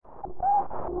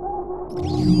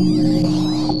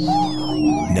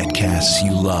Netcasts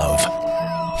you love.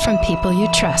 From people you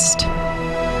trust.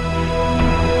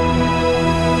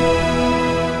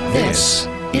 This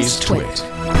is Twit.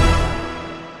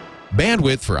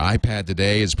 Bandwidth for iPad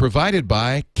today is provided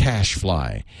by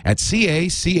CacheFly at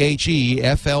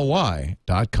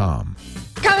CacheFly.com.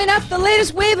 Coming up, the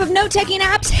latest wave of note-taking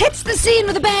apps hits the scene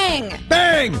with a bang.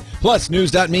 Bang! Plus,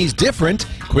 News.me's different,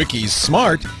 Qwiki's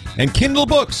smart, and Kindle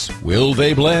books. Will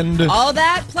they blend? All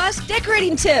that plus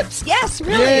decorating tips. Yes,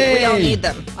 really, Yay. we all need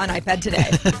them on iPad today.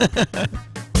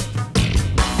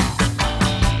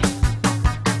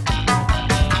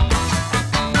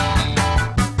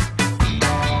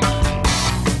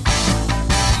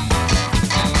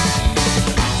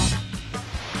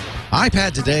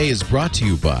 iPad Today is brought to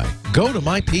you by Go to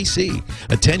My PC.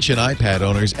 Attention iPad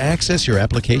owners, access your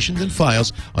applications and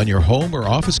files on your home or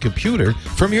office computer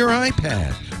from your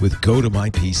iPad with Go to My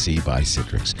PC by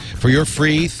Citrix. For your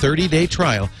free 30-day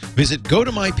trial, visit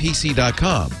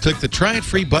gotomypc.com. Click the Try It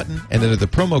Free button and enter the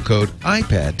promo code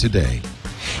iPad Today.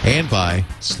 And by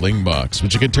Slingbox,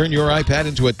 which you can turn your iPad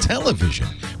into a television.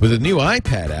 With a new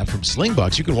iPad app from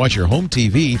Slingbox, you can watch your home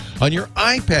TV on your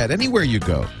iPad anywhere you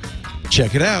go.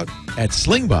 Check it out at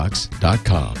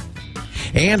slingbox.com.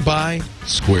 And by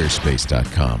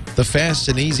Squarespace.com, the fast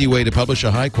and easy way to publish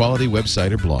a high-quality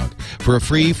website or blog. For a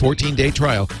free 14-day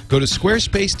trial, go to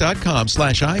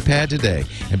squarespace.com/iPad today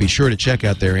and be sure to check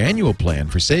out their annual plan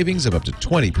for savings of up to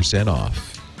 20%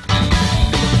 off.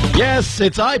 Yes,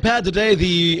 it's iPad Today,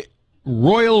 the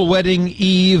Royal Wedding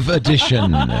Eve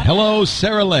edition. Hello,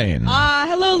 Sarah Lane.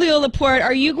 Hello, Leo Laporte.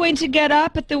 Are you going to get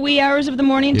up at the wee hours of the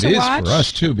morning to watch? It is for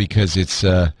us, too, because it's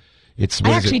I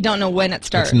actually don't know when it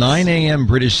starts. It's 9 a.m.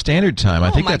 British Standard Time. Oh,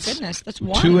 I think my that's goodness. That's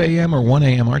 1. 2 a.m. or 1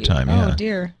 a.m. our time. Oh, yeah.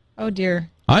 dear. Oh, dear.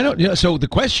 I don't. Yeah. So the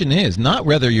question is not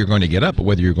whether you're going to get up, but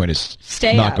whether you're going to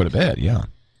Stay not up. go to bed. Yeah.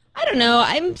 I don't know.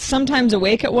 I'm sometimes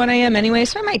awake at 1 a.m. anyway,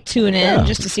 so I might tune in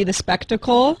just to see the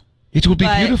spectacle. It will be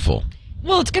beautiful.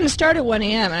 Well, it's going to start at 1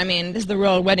 a.m. I mean, this is the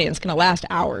royal wedding. It's going to last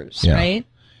hours, Yeah. right?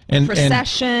 And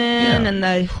Procession and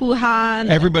the hoo-ha.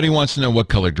 Everybody wants to know what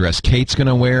color dress Kate's going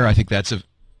to wear. I think I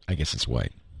guess it's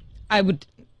white. I don't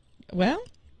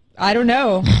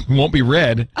know. It won't be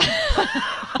red.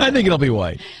 I think it'll be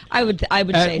white. I would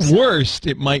say At so. worst,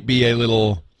 it might be a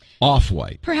little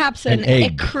off-white. Perhaps an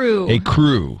egg. a crew. A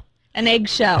crew. An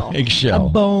eggshell. Eggshell. A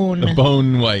bone. A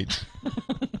bone white.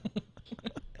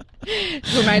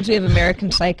 It reminds me of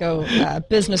American Psycho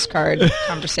business card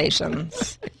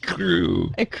conversations.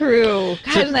 Crew. A crew.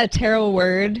 God, isn't that a terrible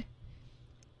word?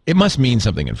 It must mean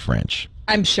something in French.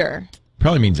 I'm sure.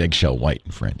 Probably means eggshell white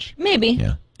in French. Maybe.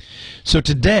 Yeah. So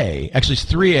today, actually it's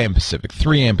 3 a.m. Pacific.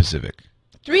 3 a.m. Pacific.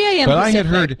 3 a.m. But Pacific. I had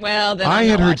heard. Well, then I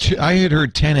had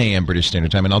heard 10 a.m. British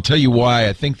Standard Time, and I'll tell you why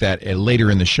I think that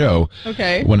later in the show.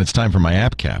 Okay. When it's time for my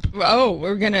app cap. Oh,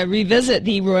 we're going to revisit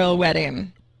the royal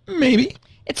wedding. Maybe.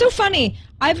 It's so funny.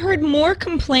 I've heard more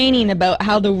complaining about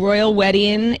how the royal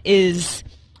wedding is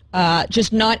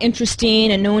just not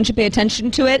interesting and no one should pay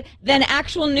attention to it than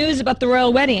actual news about the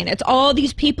royal wedding. It's all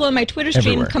these people in my Twitter stream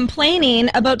Everywhere. complaining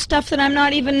about stuff that I'm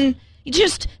not even...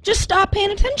 Just stop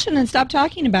paying attention and stop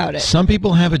talking about it. Some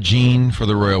people have a gene for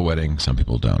the royal wedding. Some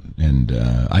people don't. And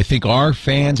I think our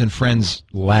fans and friends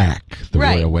lack the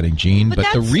royal wedding gene. But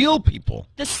the real people...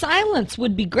 The silence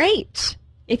would be great.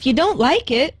 If you don't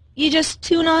like it, you just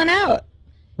tune on out.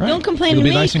 Right. Don't complain It'll to be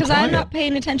me nice and because I'm quiet. not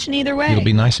paying attention either way. It'll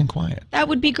be nice and quiet. That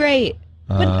would be great.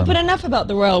 But enough about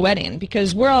the royal wedding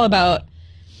because we're all about...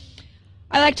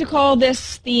 I like to call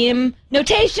this theme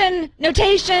notation,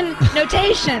 notation,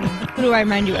 notation. Who do I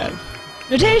remind you of?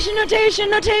 Notation, notation,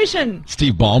 notation.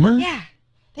 Steve Ballmer? Yeah.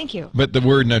 Thank you. But the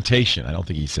word notation, I don't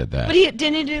think he said that. But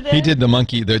didn't he do that? He did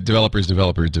the developers,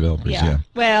 yeah.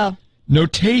 Well...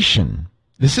 Notation.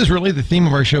 This is really the theme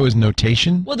of our show is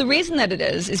notation? Well, the reason that it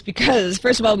is because,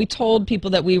 first of all, we told people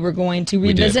that we were going to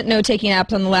revisit note-taking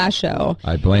apps on the last show.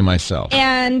 I blame myself.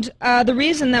 And the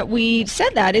reason that we said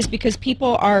that is because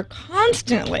people are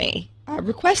constantly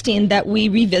requesting that we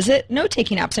revisit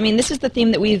note-taking apps. I mean, this is the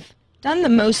theme that we've done the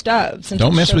most of since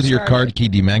Don't the mess show with your started. card key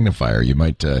demagnifier. You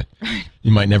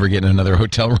might never get in another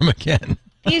hotel room again.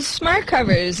 These smart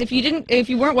covers, if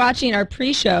you weren't watching our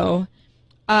pre-show,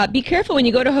 be careful when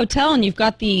you go to a hotel and you've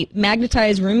got the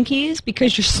magnetized room keys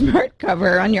because your smart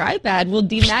cover on your iPad will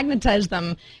demagnetize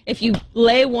them if you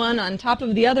lay one on top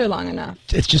of the other long enough.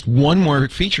 It's just one more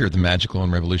feature of the magical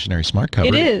and revolutionary smart cover.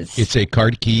 It is. It's a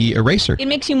card key eraser. It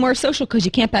makes you more social because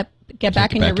you can't get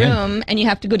back in your room and you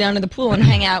have to go down to the pool and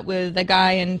hang out with a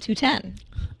guy in 210.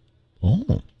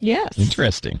 Oh. Yes.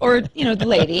 Interesting. Or, the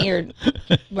lady or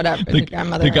whatever, the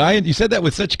grandmother. The guy, you said that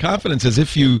with such confidence as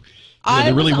if you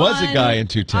There really was a guy in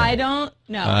 210. I don't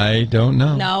know. I don't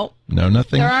know. No. No,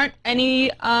 nothing. There aren't any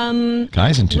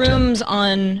guys in 210. rooms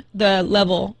on the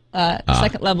level,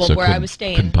 second level so where I was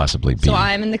staying. Couldn't possibly be. So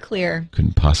I'm in the clear.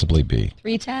 Couldn't possibly be.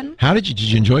 310. Did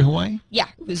you enjoy Hawaii? Yeah,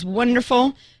 it was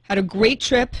wonderful. Had a great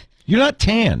trip. You're not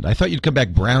tanned. I thought you'd come back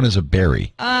brown as a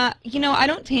berry. I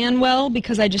don't tan well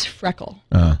because I just freckle.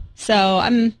 So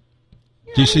I'm...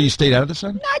 Do you say you stayed out of the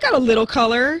sun? I got a little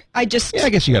color. Yeah, I guess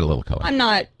you got a little color. I'm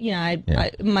not,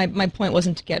 my point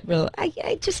wasn't to get real.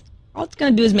 All it's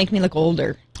going to do is make me look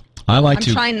older. I'm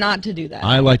trying not to do that.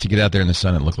 I like to get out there in the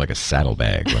sun and look like a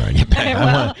saddlebag when I get back.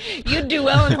 Well, you'd do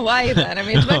well in Hawaii then. I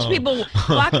mean, it's a bunch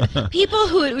of people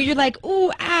who you're like,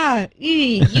 ooh,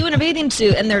 you in a bathing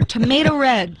suit, and they're tomato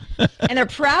red, and they're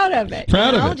proud of it.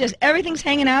 Proud of it. Just everything's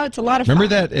hanging out. It's a lot of fun.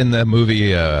 Remember that in the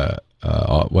movie,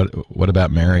 What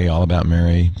About Mary? All About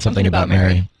Mary? Something About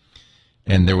Mary.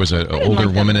 And there was an older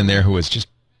woman in there who was just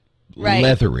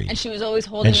leathery. And she was always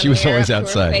holding And she was always up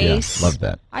to her outside. face. Yeah, love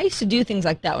that. I used to do things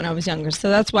like that when I was younger, so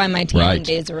that's why my teenage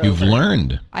days are over. You've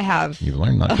learned. I have. You've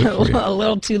learned. Not good for you. A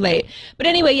little too late. But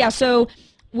anyway, yeah, so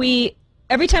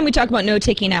every time we talk about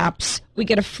note-taking apps, we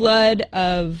get a flood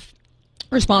of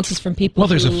responses from people. Well,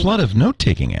 there's a flood of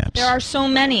note-taking apps. There are so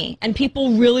many, and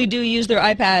people really do use their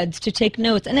iPads to take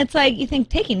notes. And it's like, you think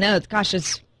taking notes, gosh,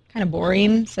 it's kind of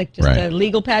boring. It's like just a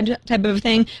legal pad type of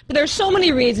thing. But there's so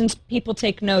many reasons people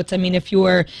take notes. I mean, if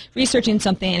you're researching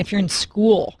something, if you're in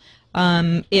school,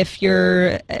 if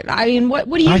you're, what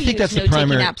do you I think use that's the note-taking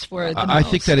primary apps for the I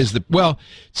most? think that is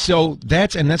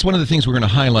that's one of the things we're going to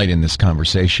highlight in this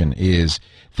conversation is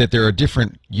that there are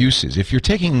different uses. If you're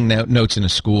taking notes in a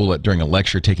school during a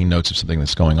lecture, taking notes of something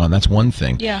that's going on, that's one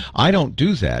thing. Yeah. I don't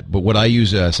do that, but what I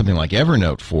use something like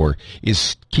Evernote for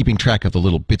is keeping track of the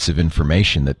little bits of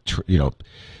information that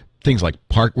things like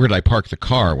where did I park the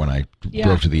car when I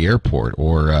drove to the airport,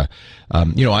 or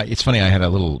it's funny, I had a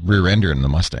little rear ender in the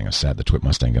Mustang. I was sad the Twit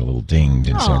Mustang got a little dinged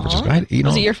in San Francisco.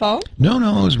 Was it your fault? No,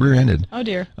 it was rear ended. Oh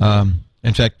dear.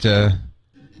 In fact,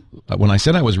 when I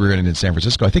said I was rear-ended in San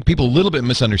Francisco, I think people a little bit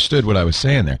misunderstood what I was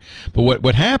saying there. But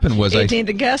what happened was 18th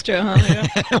and Castro, huh?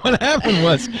 Yeah. What happened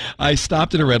was I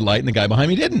stopped at a red light and the guy behind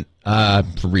me didn't,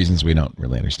 for reasons we don't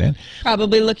really understand.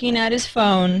 Probably looking at his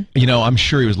phone. I'm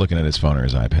sure he was looking at his phone or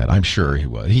his iPad. I'm sure he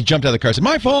was. He jumped out of the car and said,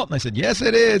 "My fault." And I said, "Yes,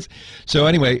 it is." So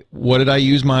anyway, what did I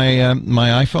use my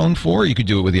my iPhone for? You could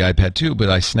do it with the iPad too, but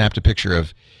I snapped a picture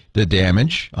of the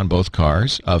damage on both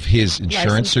cars, of his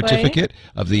insurance certificate,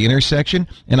 of the intersection,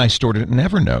 and I stored it in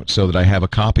Evernote so that I have a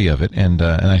copy of it, and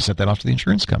I sent that off to the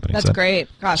insurance company. That's great.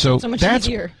 Gosh, so much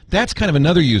easier. That's kind of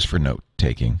another use for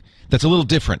note-taking. That's a little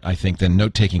different, I think, than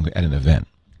note-taking at an event.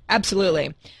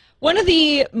 Absolutely. One of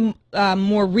the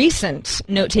more recent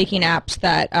note-taking apps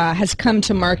that has come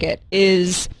to market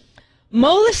is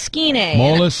Moleskine.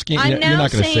 Moleskine. I'm now You're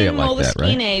not going to say it like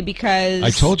Moleskine that, right? Because I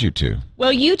told you to.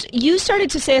 Well, you started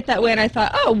to say it that way, and I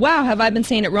thought, oh, wow, have I been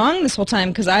saying it wrong this whole time?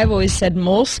 Because I've always said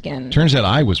Moleskine. Turns out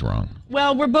I was wrong.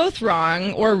 Well, we're both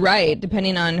wrong or right,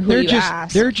 depending on who you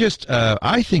ask. They're just,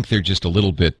 I think they're just a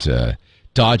little bit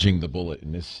dodging the bullet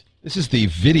in this. This is the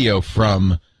video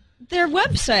from their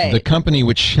website. The company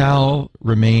which shall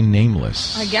remain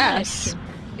nameless. I guess.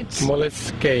 It's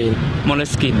Moleskine.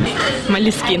 Moleskine.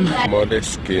 Moleskine.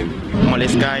 Moleskine.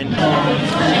 Moleskine.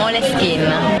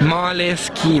 Moleskine. Moleskine.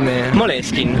 Moleskine.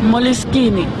 Moleskine.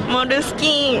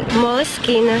 Moleskine.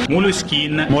 Moleskine.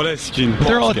 Moleskine. Moleskine.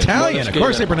 They're all Italian. Of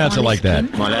course they pronounce it like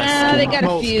that. They got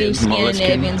a few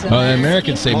Scandinavians in The there.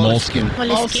 Americans say moleskin.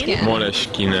 Moleskine.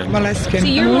 Moleskine. Moleskine. So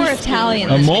you're more Italian.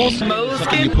 A than me. moleskin is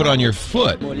something you put on your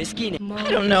foot. I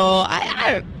don't know.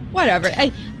 I whatever.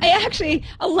 I actually,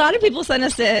 a lot of people sent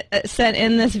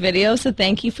in this video, so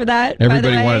thank you for that.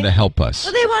 Everybody wanted to help us.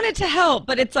 Well, they wanted to help,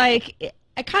 but it's like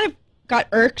I kind of got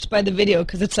irked by the video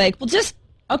because it's like, well, just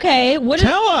okay.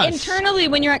 Tell us internally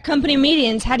when you're at company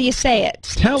meetings. How do you say it?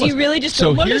 Tell us. Do you really just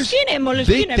go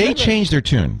Moleskine? They changed their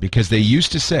tune because they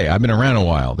used to say, I've been around a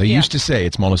while. They used to say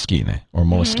it's Moleskine or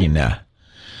Moleskine.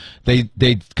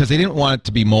 Because they didn't want it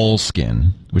to be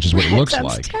moleskin, which is what it looks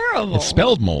like. Terrible. It's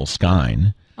spelled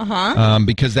Moleskine.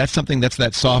 Because that's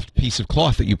that soft piece of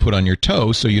cloth that you put on your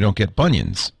toe so you don't get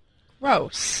bunions.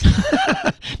 Gross.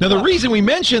 Now, the reason we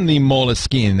mentioned the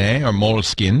Moleskine or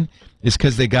Moleskine is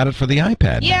because they got it for the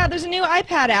iPad. Yeah, there's a new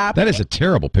iPad app. That is a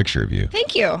terrible picture of you.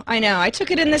 Thank you. I know. I took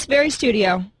it in this very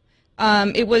studio.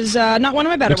 It was not one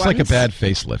of my better Looks ones. like a bad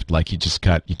facelift. Like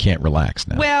you can't relax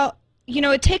now. Well,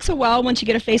 it takes a while once you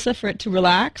get a facelift for it to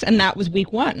relax, and that was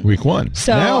week 1. Week 1.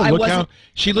 So now, I look wasn't. how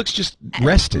she looks just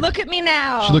rested. Look at me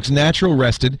now. She looks natural,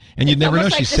 rested, and you'd It's never know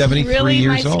almost like she's this is 73 really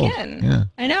years my old. skin. Yeah.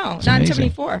 I know. It's Not amazing.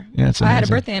 74. Yeah, it's I had a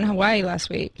amazing. birthday in Hawaii last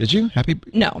week. Did you?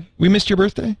 No. We missed your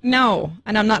birthday? No,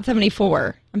 and I'm not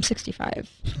 74. I'm 65,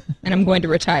 and I'm going to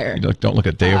retire. Don't look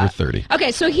a day over 30.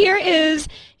 Okay, so here's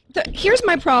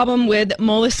my problem with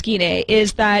Moleskine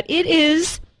is that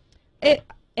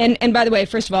and by the way,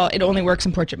 first of all, it only works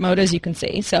in portrait mode, as you can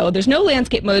see. So there's no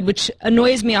landscape mode, which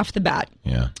annoys me off the bat.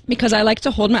 Yeah. Because I like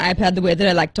to hold my iPad the way that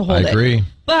I like to hold it. I agree.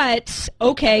 But,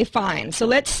 okay, fine. So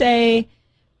let's say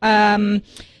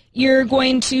you're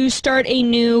going to start a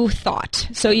new thought.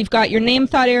 So you've got your name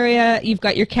thought area, you've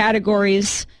got your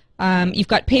categories, you've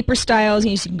got paper styles,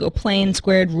 and you can go plain,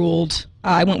 squared, ruled.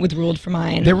 I went with ruled for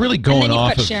mine. They're really going and then you've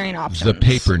off got of sharing options. the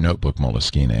paper notebook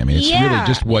Moleskine. I mean, it's really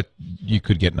just what you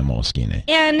could get in a Moleskine.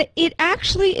 And it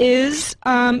actually is,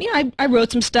 I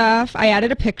wrote some stuff. I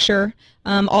added a picture.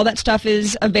 All that stuff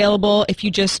is available if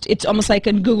you it's almost like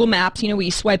in Google Maps, where you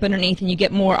swipe underneath and you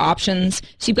get more options.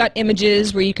 So you've got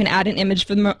images where you can add an image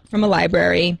from a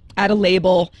library, add a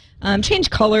label,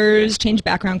 change colors, change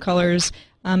background colors.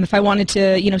 If I wanted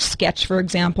to, sketch, for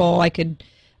example, I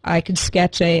could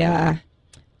sketch a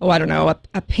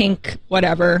pink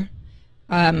whatever.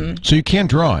 So you can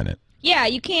draw in it. Yeah,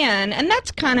 you can, and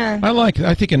that's kind of.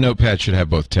 I think a notepad should have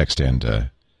both text and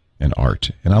art,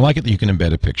 and I like it that you can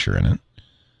embed a picture in it.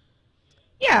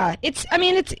 Yeah,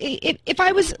 if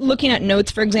I was looking at notes,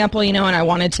 for example, and I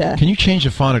wanted to. Can you change the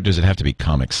font, or does it have to be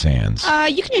Comic Sans?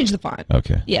 You can change the font.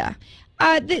 Okay. Yeah,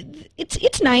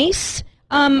 it's nice.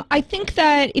 I think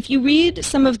that if you read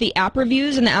some of the app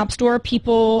reviews in the App Store,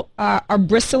 people are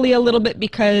bristly a little bit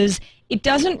because it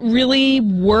doesn't really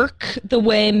work the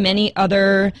way many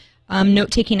other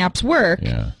note-taking apps work.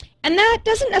 Yeah. And that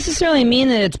doesn't necessarily mean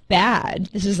that it's bad.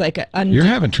 This is like You're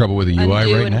having trouble with the UI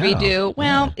undo right and now. redo.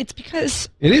 Well, it's because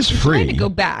it is I'm free. trying to go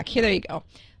back. Here, there you go.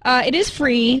 It is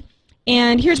free,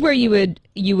 and here's where you would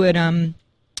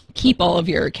keep all of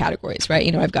your categories,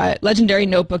 right? I've got Legendary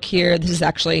Notebook here. This is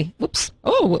actually, whoops.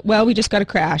 Oh, well, we just got a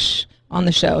crash on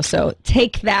the show, so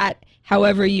take that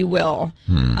however you will.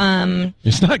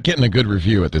 It's not getting a good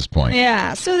review at this point.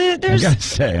 Yeah, so there's. I gotta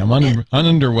say, I'm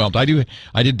underwhelmed.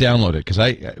 I did download it because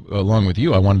along with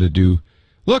you, I wanted to do.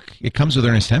 Look, it comes with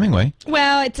Ernest Hemingway.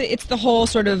 Well, it's the whole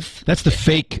sort of. That's the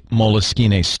fake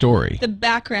Moleskine story. The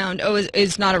background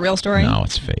is not a real story? No,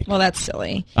 it's fake. Well, that's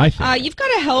silly. I think. You've got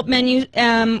a help menu,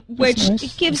 which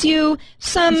nice. gives you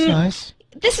some. That's nice.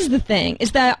 This is the thing,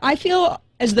 is that I feel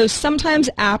as though sometimes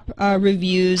app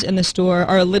reviews in the store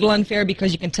are a little unfair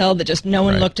because you can tell that just no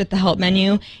one looked at the help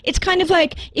menu. It's kind of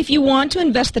like if you want to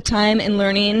invest the time in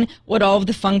learning what all of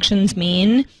the functions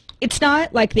mean, it's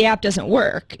not like the app doesn't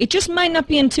work. It just might not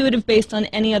be intuitive based on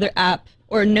any other app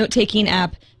or note-taking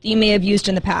app that you may have used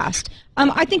in the past.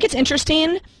 I think it's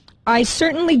interesting. I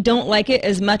certainly don't like it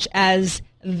as much as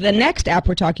the next app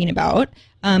we're talking about,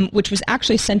 which was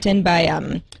actually sent in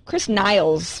by Chris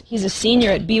Niles. He's a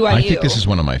senior at BYU. I think this is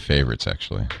one of my favorites,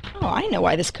 actually. Oh, I know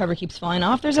why this cover keeps falling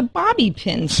off. There's a bobby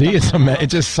pin. See, it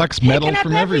just sucks metal Picking up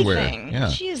from everywhere. everything. Yeah.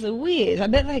 Jeez Louise. I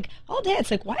bet all day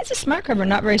it's like, why is this smart cover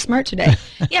not very smart today?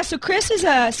 Yeah, so Chris is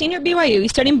a senior at BYU.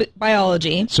 He's studying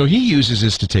biology. So he uses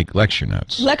this to take lecture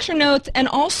notes. Lecture notes, and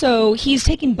also he's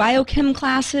taking biochem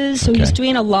classes, so he's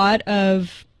doing a lot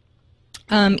of...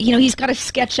 he's got to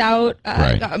sketch out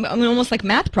almost like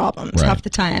math problems half the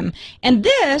time. And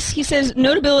this, he says,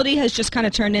 Notability has just kind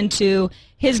of turned into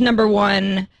his number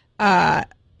one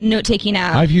note-taking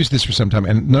app. I've used this for some time,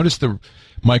 and notice the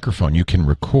microphone. You can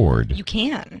record. You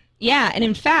can. Yeah, and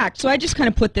in fact, so I just kind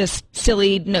of put this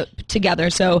silly note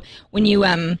together. So when you,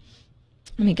 let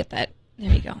me get that.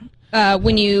 There you go.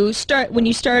 When you start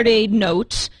a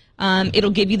note, it'll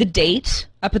give you the date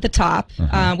up at the top,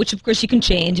 which of course you can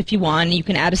change if you want. You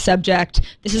can add a subject.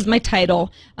 This is my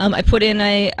title. I put in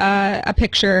a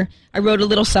picture. I wrote a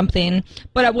little something.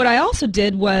 But what I also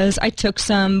did was I took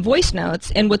some voice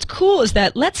notes. And what's cool is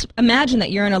that let's imagine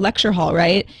that you're in a lecture hall,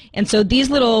 right? And so these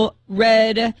little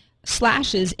red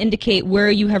slashes indicate where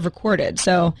you have recorded.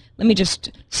 So let me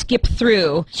just skip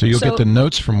through. So you'll get the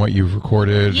notes from what you've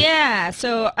recorded. Yeah.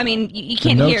 So, I mean, you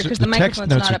can't hear because the microphone's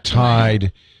not up to text notes are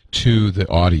tied to the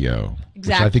audio,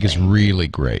 exactly. which I think is really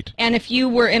great. And if you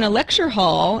were in a lecture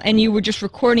hall and you were just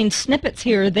recording snippets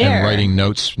here or there, and writing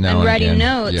notes now and writing again.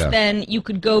 notes, Yeah. then you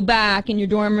could go back in your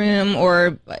dorm room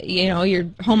or your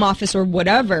home office or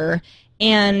whatever,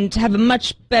 and have a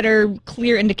much better,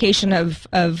 clear indication of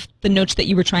the notes that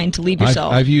you were trying to leave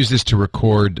yourself. I've used this to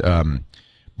record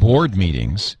board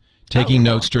meetings taking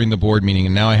notes during the board meeting,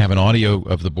 and now I have an audio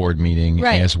of the board meeting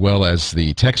as well as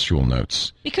the textual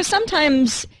notes. Because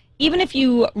sometimes, even if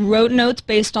you wrote notes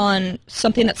based on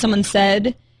something that someone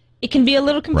said, it can be a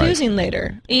little confusing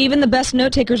later. Even the best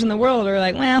note takers in the world are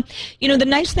like, well, you know, the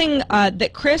nice thing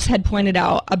that Chris had pointed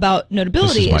out about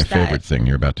Notability is my favorite thing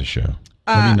you're about to show.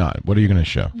 Maybe not. What are you going to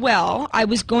show? Well, I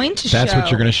was going to show... That's what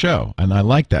you're going to show, and I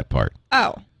like that part.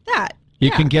 Oh, that.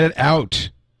 You can get it out.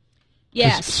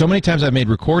 Yes. So many times I've made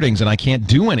recordings and I can't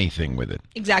do anything with it.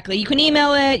 Exactly. You can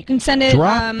email it. You can send it.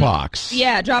 Dropbox.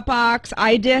 Dropbox,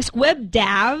 iDisk,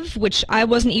 WebDAV, which I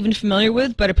wasn't even familiar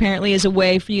with, but apparently is a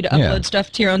way for you to upload stuff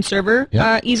to your own server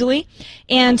easily,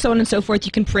 and so on and so forth.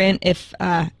 You can print if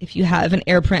you have an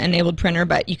AirPrint enabled printer,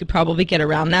 but you could probably get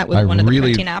around that with one of the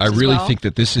printing apps. I really think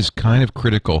that this is kind of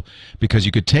critical because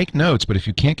you could take notes, but if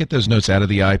you can't get those notes out of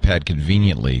the iPad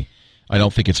conveniently, I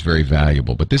don't think it's very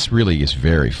valuable, but this really is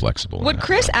very flexible. What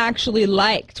Chris actually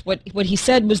liked, what he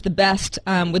said was the best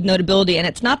with Notability, and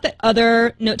it's not that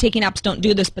other note-taking apps don't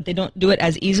do this, but they don't do it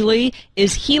as easily,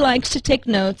 is he likes to take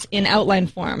notes in outline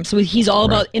form. So he's all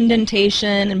about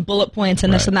indentation and bullet points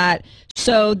and this and that.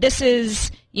 So this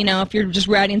is, you know, if you're just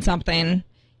writing something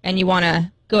and you want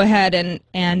to go ahead and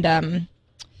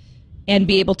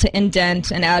be able to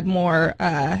indent and add more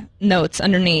notes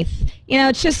underneath. You know,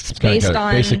 it's just based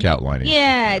on basic outlining.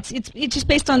 Yeah, it's just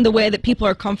based on the way that people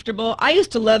are comfortable. I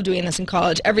used to love doing this in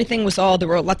college. Everything was there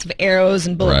were lots of arrows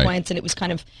and bullet points, and it was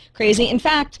kind of crazy. In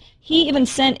fact, he even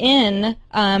sent in,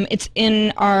 it's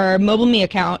in our MobileMe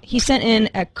account, he sent in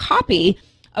a copy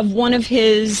of one of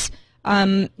his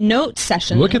note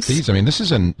sessions. Look at these. I mean, this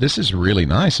is really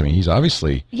nice. I mean, he's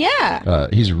obviously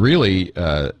he's really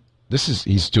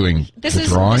he's doing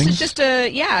drawings. This is just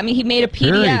I mean, he made a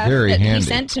PDF very that handy. He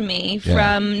sent to me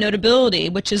from Notability,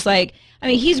 which is like, I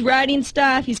mean, he's writing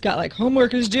stuff. He's got like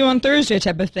homework is due on Thursday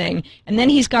type of thing. And then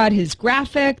he's got his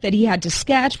graphic that he had to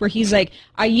sketch where he's like,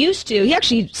 he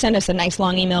actually sent us a nice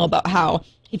long email about how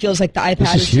he feels like the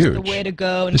iPad is just the way to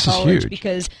go in college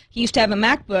because he used to have a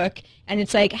MacBook, and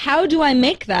it's like, how do I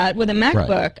make that with a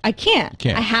MacBook? I can't.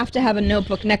 I have to have a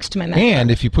notebook next to my MacBook. And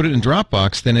if you put it in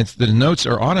Dropbox, then the notes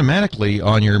are automatically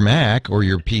on your Mac or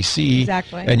your PC,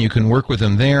 and you can work with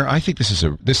them there. I think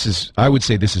I would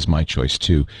say this is my choice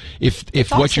too. If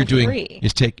what you're doing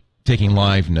is taking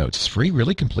live notes, it's free,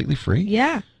 really, completely free.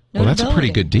 Yeah. Well, that's a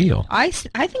pretty good deal. I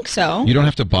think so. You don't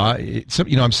have to buy.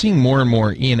 I'm seeing more and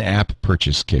more in-app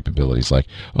purchase capabilities. Like,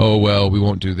 oh well, we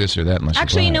won't do this or that unless.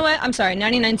 Actually, you know what? I'm sorry.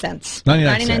 99 cents.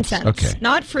 99 cents. Okay.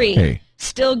 Not free. Hey,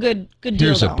 still good deal.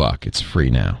 Here's though. $1. It's free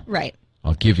now. Right.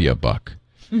 I'll give you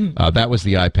 $1. That was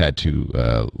the iPad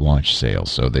 2 launch sale,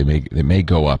 so they may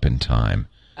go up in time.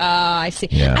 I see.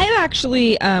 Yeah. I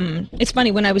actually. It's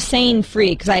funny when I was saying free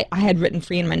because I had written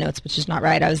free in my notes, which is not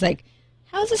right. I was like,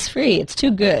 how's this free? It's too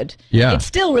good. Yeah. It's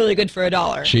still really good for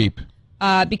 $1. Cheap.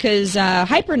 Because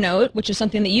Hypernote, which is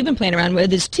something that you've been playing around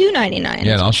with, is $2.99.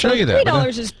 Yeah, and I'll show you that.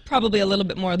 $3 is probably a little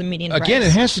bit more than median price. Again,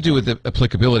 it has to do with the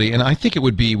applicability, and I think it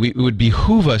would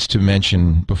behoove us to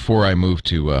mention before I move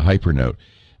to Hypernote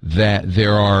that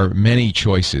there are many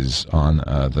choices on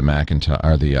the Macintosh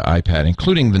or the iPad,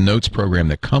 including the Notes program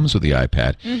that comes with the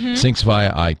iPad, syncs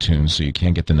via iTunes, so you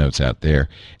can get the notes out there.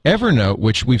 Evernote,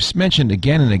 which we've mentioned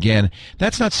again and again,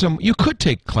 that's not you could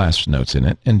take class notes in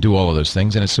it and do all of those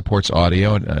things, and it supports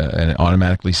audio and it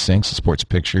automatically syncs. It supports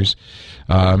pictures,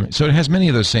 so it has many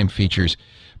of those same features.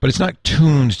 But it's not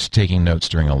tuned to taking notes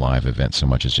during a live event so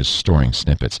much as just storing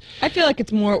snippets. I feel like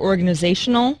it's more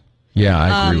organizational. Yeah,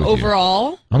 I agree with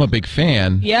overall. you. I'm a big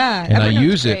fan. Yeah, and I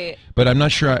use great. it, but I'm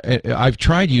not sure. I've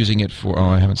tried using it for. Oh,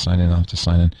 I haven't signed in. I'll have to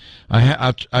sign in.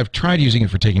 I've tried using it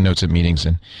for taking notes at meetings.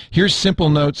 And here's Simple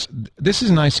Notes. This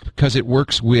is nice because it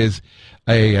works with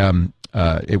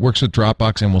it works with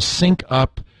Dropbox and will sync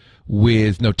up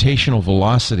with Notational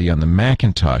Velocity on the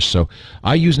Macintosh. So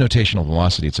I use Notational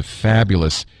Velocity. It's a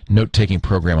fabulous note-taking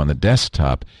program on the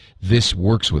desktop. This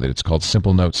works with it. It's called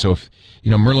Simple Notes. So if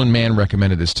Merlin Mann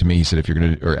recommended this to me. He said if you're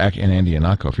going to, and Andy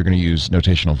Anako, if you're going to use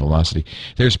Notational Velocity,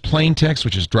 there's Plain Text,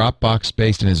 which is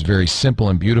Dropbox-based and is very simple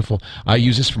and beautiful. I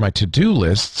use this for my to-do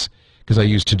lists because I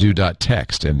use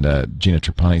to-do.text and Gina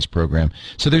Trapani's program.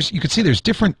 So you can see there's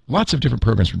lots of different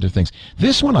programs for different things.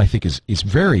 This one I think is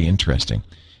very interesting.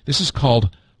 This is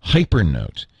called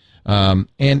Hypernote,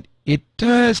 and it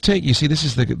does take. You see, this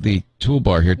is the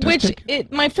toolbar here.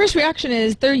 My first reaction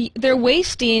is they're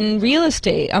wasting real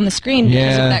estate on the screen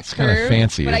because of that it's kind of curve.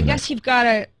 fancy. But I guess you've got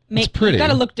to you've got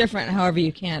to look different, however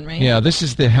you can, right? Yeah, this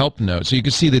is the help note. So you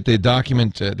can see that the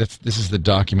document. This is the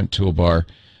document toolbar.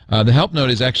 The help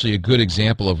note is actually a good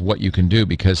example of what you can do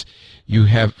because you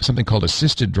have something called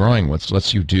assisted drawing, which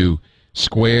lets you do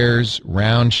squares,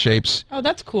 round shapes. Oh,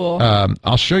 that's cool.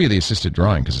 I'll show you the assisted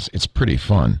drawing because it's pretty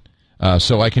fun.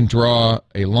 So I can draw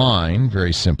a line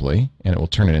very simply, and it will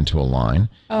turn it into a line,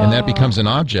 and that becomes an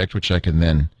object which I can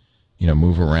then,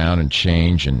 move around and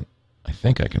change. And I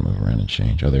think I can move around and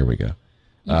change. Oh, there we go.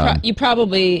 You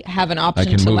probably have an option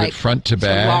I can to move it front to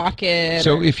back. lock it.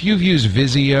 So if you've used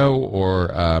Visio or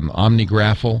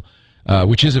OmniGraffle,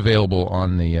 which is available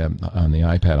on the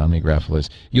iPad, OmniGraffle is,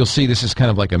 you'll see this is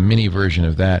kind of like a mini version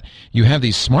of that. You have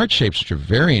these smart shapes which are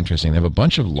very interesting. They have a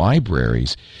bunch of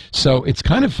libraries. So it's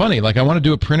kind of funny. Like I want to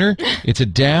do a printer. It's a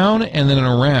down and then an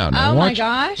around. Oh, my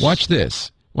gosh. Watch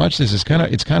this. Watch this. It's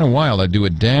kind of wild. I do a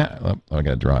down. Oh, I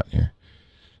got to draw it here.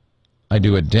 I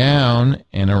do a down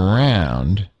and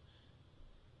around.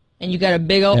 And you got a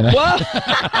big old... Whoa!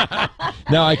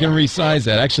 Now I can resize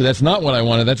that. Actually, that's not what I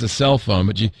wanted. That's a cell phone.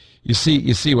 But you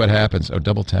see what happens. Oh,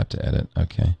 double tap to edit.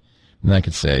 Okay. And I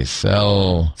could say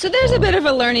cell. So there's a bit of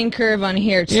a learning curve on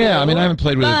here, too. Yeah, I mean, I haven't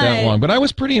played with it that long. But I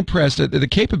was pretty impressed. The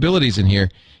capabilities in here,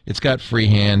 it's got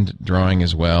freehand drawing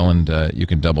as well. And you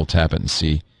can double tap it and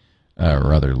see... or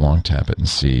rather, long tap it and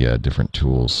see different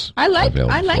tools. I like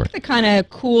the kind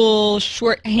of cool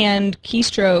shorthand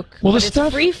keystroke. Well, it's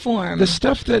free form. The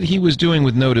stuff that he was doing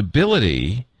with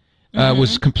Notability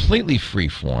was completely free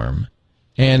form,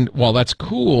 and while that's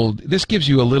cool, this gives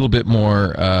you a little bit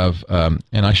more of.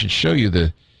 And I should show you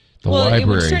the libraries. It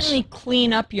would certainly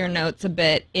clean up your notes a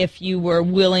bit if you were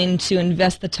willing to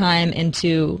invest the time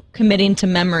into committing to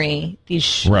memory these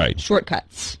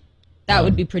shortcuts. That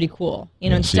would be pretty cool.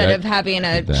 Instead of having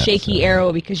a shaky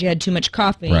arrow because you had too much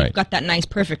coffee, you've got that nice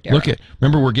perfect arrow.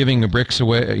 Remember we're giving the bricks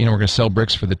away, we're going to sell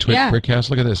bricks for the Twit Brick House.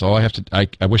 Look at this. All I have to,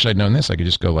 I wish I'd known this. I could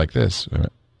just go like this.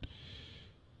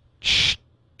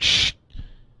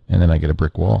 And then I get a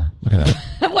brick wall. Look at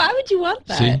that. Why would you want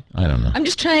that? See? I don't know. I'm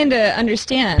just trying to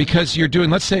understand. Because you're doing,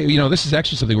 let's say, this is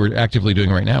actually something we're actively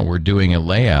doing right now. We're doing a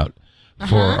layout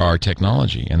for our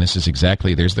technology. And this is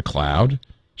exactly, there's the cloud.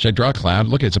 Should I draw a cloud?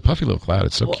 Look, it's a puffy little cloud.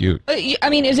 It's so cute. I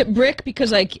mean, is it brick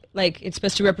because like it's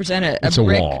supposed to represent a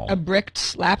brick, wall. A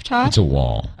bricked laptop? It's a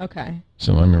wall. Okay.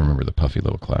 So let me remember the puffy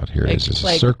little cloud. Here it is. It's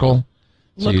a circle.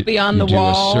 Look beyond the wall.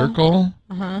 You do a circle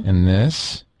and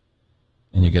this,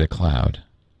 and you get a cloud.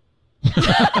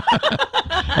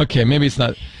 Okay, maybe it's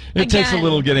not. It takes a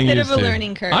little getting used to. Bit of a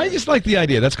learning curve. I just like the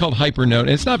idea. That's called Hypernote, and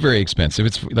it's not very expensive.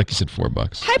 It's like you said,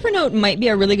 $4. Hypernote might be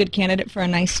a really good candidate for a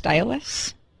nice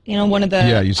stylus. One of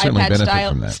the you certainly iPad benefit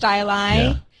from that.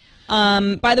 Styli.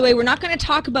 Yeah. By the way, we're not going to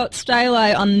talk about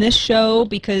Styli on this show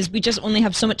because we just only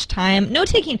have so much time.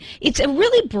 Note-taking, it's a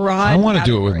really broad I want to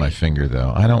category. do it with my finger,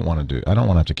 though. I don't want to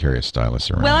have to carry a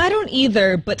stylus around. Well, I don't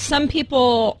either, but some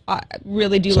people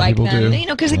really do like them.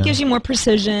 Because it gives you more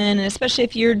precision, and especially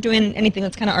if you're doing anything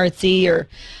that's kind of artsy. Or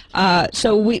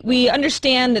so we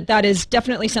understand that is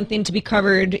definitely something to be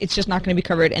covered. It's just not going to be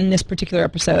covered in this particular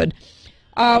episode.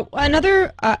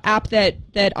 Another app that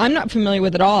I'm not familiar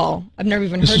with at all. I've never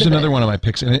even heard of it. This is another one of my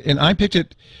picks, and I picked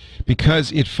it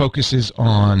because it focuses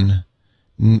on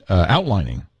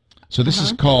outlining. So this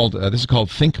is called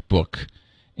ThinkBook,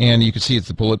 and you can see it's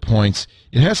the bullet points.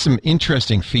 It has some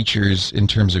interesting features in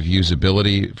terms of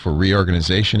usability for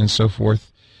reorganization and so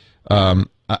forth.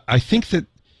 I think that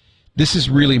this is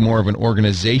really more of an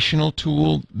organizational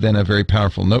tool than a very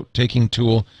powerful note-taking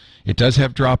tool. It does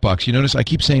have Dropbox. You notice I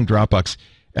keep saying Dropbox.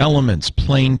 Elements,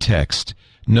 plain text,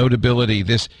 Notability.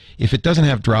 This, if it doesn't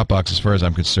have Dropbox, as far as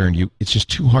I'm concerned, it's just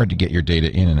too hard to get your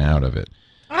data in and out of it.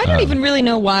 I don't even really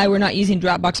know why we're not using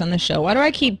Dropbox on this show. Why do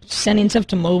I keep sending stuff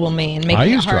to MobileMe and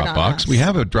making it hard on us? I use Dropbox. We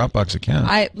have a Dropbox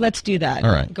account. Let's do that.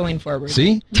 All right. Going forward.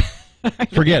 See?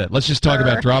 Forget it. Let's just talk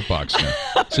about Dropbox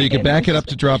now. So you can back it up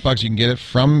to Dropbox. You can get it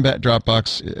from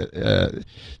Dropbox.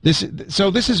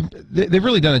 They've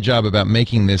really done a job about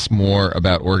making this more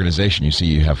about organization. You see,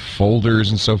 you have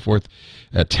folders and so forth,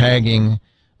 tagging.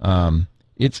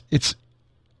 It's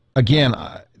again.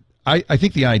 I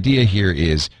think the idea here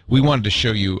is we wanted to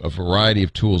show you a variety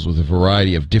of tools with a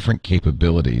variety of different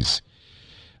capabilities,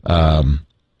 and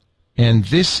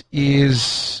this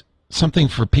is something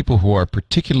for people who are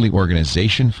particularly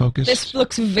organization focused. This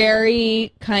looks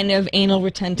very kind of anal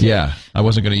retentive. Yeah, I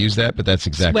wasn't going to use that, but that's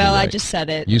exactly right. I just said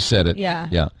it. You said it. Yeah.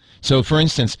 Yeah. So, for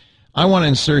instance, I want to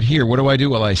insert here. What do?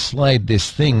 Well, I slide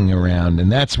this thing around,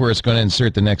 and that's where it's going to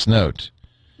insert the next note.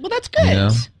 Well, that's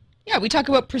good. Yeah, we talk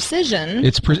about precision.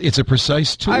 It's a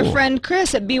precise tool. Our friend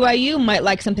Chris at BYU might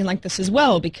like something like this as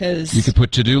well because you could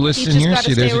put to-do lists in here.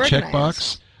 See, there's a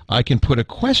checkbox. I can put a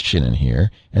question in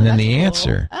here and then the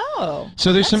answer. Oh,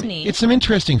 so there's some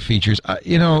interesting features. A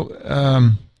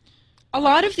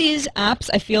lot of these apps,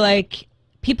 I feel like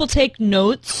people take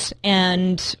notes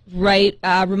and write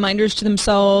reminders to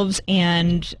themselves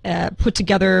and put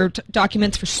together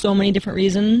documents for so many different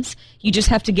reasons. You just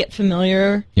have to get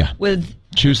familiar with.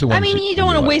 Choose the ones. I mean, you don't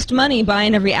want to waste money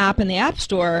buying every app in the App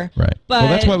Store. Right. But well,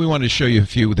 that's why we wanted to show you a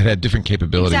few that had different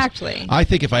capabilities. Exactly. I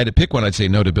think if I had to pick one, I'd say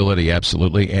Notability,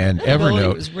 absolutely, and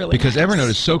Notability was Evernote, really because nice. Evernote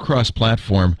is so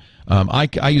cross-platform.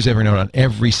 I use Evernote on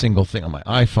every single thing, on my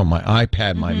iPhone, my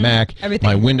iPad, my Mac, Everything.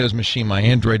 my Windows machine, my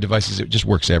Android devices. It just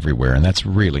works everywhere, and that's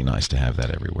really nice to have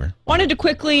that everywhere. Wanted to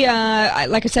quickly,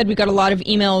 like I said, we got a lot of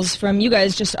emails from you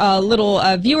guys, just a little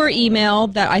viewer email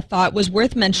that I thought was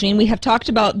worth mentioning. We have talked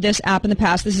about this app in the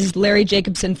past. This is Larry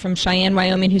Jacobson from Cheyenne,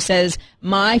 Wyoming, who says,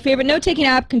 my favorite note-taking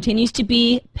app continues to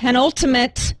be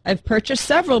Penultimate. I've purchased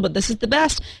several, but this is the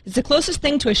best. It's the closest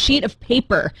thing to a sheet of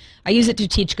paper. I use it to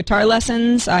teach guitar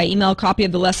lessons. I email a copy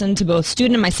of the lesson to both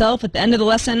student and myself at the end of the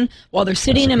lesson while they're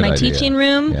sitting in my teaching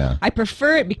room. Yeah. I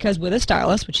prefer it because with a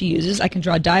stylus, which he uses, I can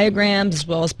draw diagrams as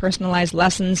well as personalized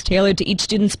lessons tailored to each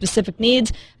student's specific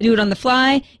needs. I do it on the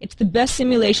fly. It's the best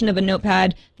simulation of a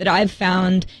notepad that I've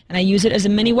found, and I use it as a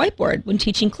mini whiteboard when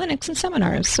teaching clinics and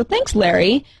seminars. So thanks,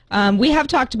 Larry. We have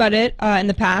talked about it in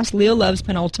the past. Leo loves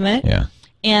Penultimate. Yeah.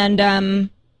 And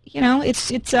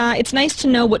it's nice to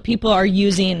know what people are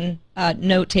using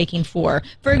note-taking for.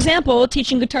 For example,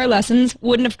 teaching guitar lessons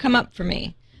wouldn't have come up for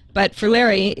me, but for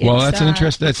Larry, it's,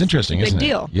 that's interesting, big isn't it?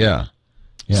 deal. Yeah.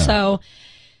 So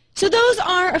those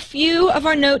are a few of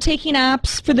our note-taking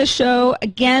apps for the show.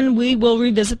 Again, we will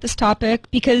revisit this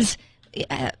topic because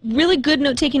really good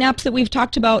note-taking apps that we've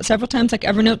talked about several times, like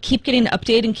Evernote, keep getting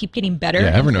updated and keep getting better.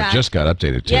 Yeah, In Evernote fact, just got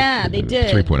updated too. Yeah, they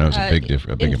did. 3.0 is a big in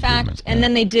improvement. fact, and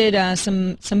then they did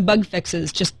some bug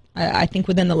fixes just I think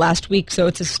within the last week, so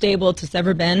it's as stable as it's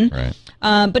ever been. Right.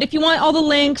 But if you want all the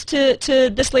links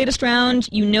to this latest round,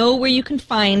 you know where you can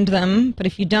find them. But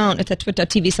if you don't, it's at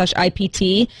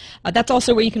twit.tv/IPT. That's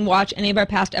also where you can watch any of our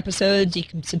past episodes. You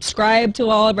can subscribe to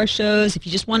all of our shows. If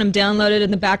you just want them downloaded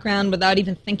in the background without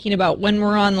even thinking about when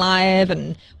we're on live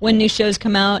and when new shows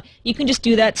come out, you can just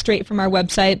do that straight from our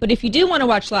website. But if you do want to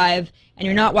watch live and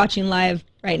you're not watching live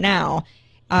right now,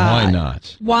 why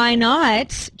not? Why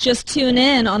not? Just tune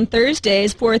in on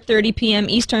Thursdays, 4:30 p.m.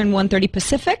 Eastern, 1:30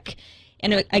 Pacific.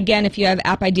 And again, if you have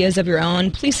app ideas of your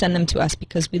own, please send them to us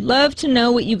because we love to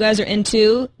know what you guys are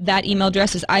into. That email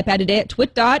address is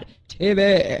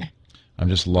iPadtoday@twit.tv. I'm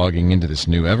just logging into this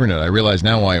new Evernote. I realize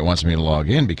now why it wants me to log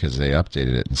in because they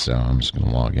updated it, and so I'm just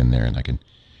going to log in there and I can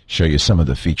show you some of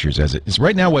the features as it is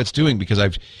right now. What it's doing, because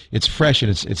it's fresh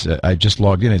and I just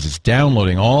logged in, is it's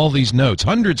downloading all these notes,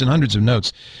 hundreds and hundreds of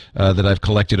notes that I've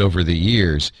collected over the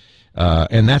years,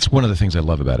 and that's one of the things I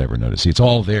love about Evernote. See, it's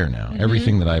all there now. Mm-hmm.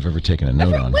 Everything that I've ever taken a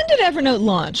note on. When did Evernote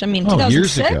launch? I mean, 2006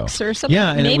 years ago. or something.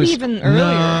 Yeah, and maybe even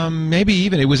earlier. Maybe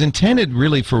even it was intended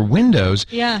really for Windows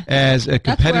as a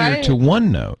competitor to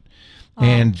OneNote.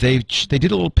 And they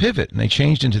did a little pivot and they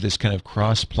changed into this kind of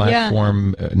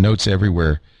cross-platform notes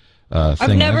everywhere. Thing.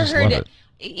 I've never heard it.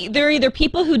 There are either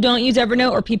people who don't use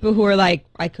Evernote or people who are like,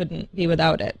 I couldn't be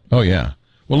without it. Oh yeah.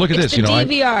 Well, look at this. It's the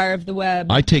DVR of the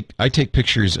web. I take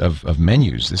pictures of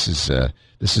menus. This is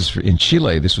in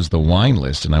Chile. This was the wine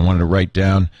list, and I wanted to write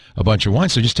down a bunch of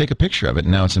wines. So just take a picture of it,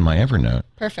 and now it's in my Evernote.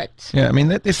 Perfect. Yeah, I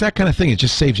mean it's that kind of thing. It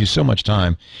just saves you so much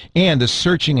time, and the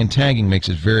searching and tagging makes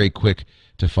it very quick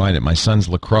to find it. My son's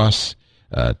lacrosse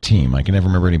team. I can never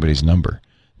remember anybody's number.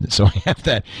 So I have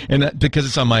that, and because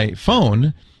it's on my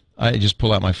phone, I just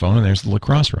pull out my phone, and there's the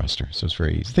lacrosse roster. So it's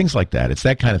very easy. Things like that. It's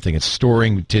that kind of thing. It's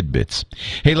storing tidbits.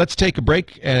 Hey, let's take a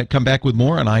break and come back with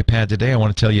more on iPad today. I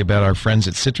want to tell you about our friends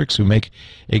at Citrix who make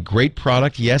a great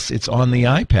product. Yes, it's on the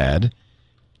iPad.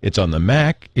 It's on the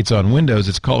Mac. It's on Windows.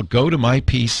 It's called Go to My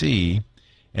PC.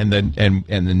 And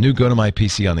the new Go to My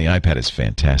PC on the iPad is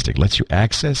fantastic. Lets you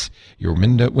access your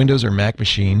Windows or Mac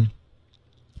machine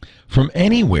from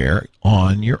anywhere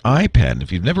on your iPad. And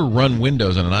if you've never run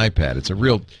Windows on an iPad, it's a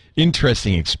real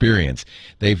interesting experience.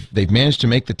 They've managed to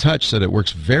make the touch so that it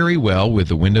works very well with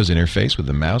the Windows interface, with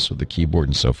the mouse, with the keyboard,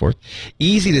 and so forth.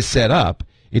 Easy to set up.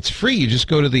 It's free. You just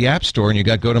go to the App Store and you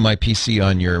got Go to My PC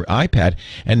on your iPad.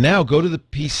 And now go to the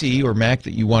PC or Mac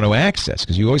that you want to access,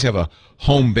 because you always have a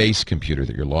home-based computer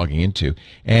that you're logging into,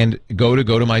 and go to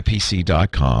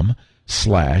gotomypc.com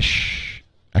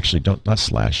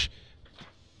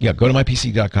go to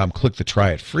mypc.com, click the Try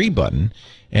It Free button,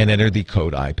 and enter the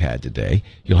code iPad today.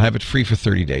 You'll have it free for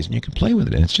 30 days, and you can play with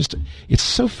it. And it's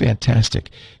so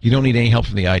fantastic. You don't need any help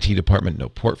from the IT department, no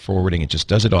port forwarding. It just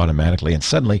does it automatically, and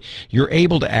suddenly you're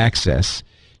able to access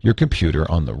your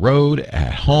computer on the road,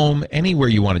 at home, anywhere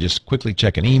you want to just quickly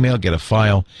check an email, get a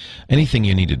file, anything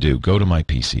you need to do. Go to My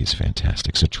PC is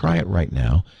fantastic. So try it right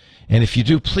now. And if you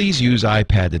do, please use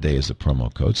iPad Today as a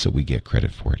promo code so we get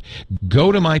credit for it.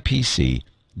 Go to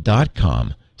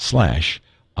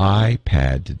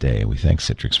mypc.com/iPad Today. We thank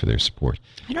Citrix for their support.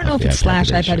 I don't know if it's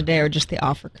 /iPad Today or just the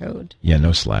offer code. Yeah,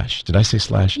 no slash. Did I say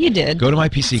slash? You did. Go to my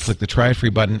PC, click the try it free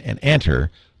button, and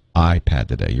enter iPad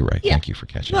Today. You're right. Yeah. Thank you for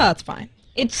catching Well, that. that's fine.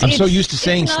 I'm so used to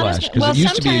saying slash because it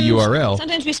used to be a URL.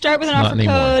 Sometimes we start with an Not offer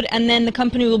anymore. code, and then the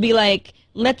company will be like,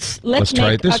 let's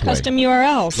try make it this a custom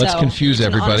URL. Let's So confuse it's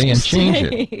an everybody and honest change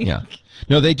mistake. it. Yeah.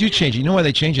 No, they do change it. You know why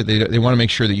they change it? They want to make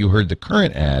sure that you heard the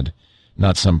current ad,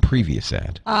 not some previous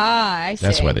ad. Ah, I see.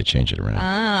 That's why they change it around.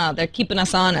 Ah, they're keeping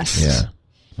us honest. Yeah.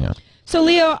 Yeah. So,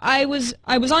 Leo, I was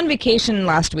on vacation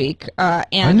last week, and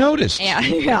I noticed. Yeah,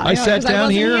 I sat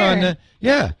down here on.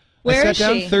 Where I sat is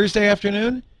down she? Thursday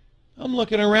afternoon. I'm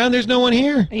looking around. There's no one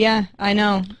here. Yeah, I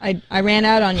know. I ran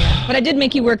out on you, but I did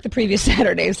make you work the previous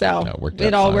Saturday, so No,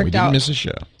 it all fine. worked We didn't out. miss a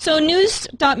show. So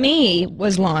News.me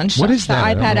was launched. What is the that?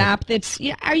 I don't iPad know. app? That's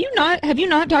Have you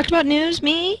not talked about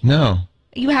News.me? No.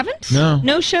 You haven't? No.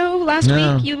 No show last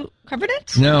No. week. You covered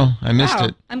it? No, I missed Wow,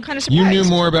 it. I'm kind of You surprised. knew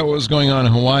more about what was going on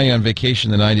in Hawaii on vacation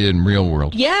than I did in real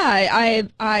world. Yeah,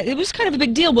 it was kind of a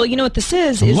big deal. Well, you know what this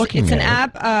is? I'm looking It's an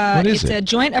at app. What is it's it? a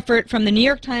joint effort from the New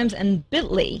York Times and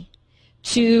Bitly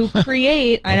to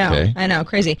create. Okay. I know,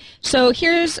 crazy. So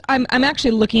I'm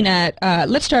actually looking at.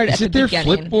 Let's start Is at the it their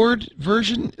beginning. Flipboard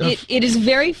version? It is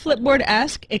very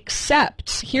Flipboard-esque,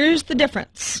 except here's the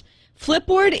difference.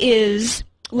 Flipboard is,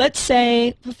 let's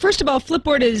say, first of all,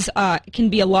 Flipboard is can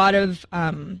be a lot of.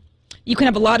 You can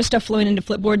have a lot of stuff flowing into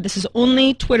Flipboard. This is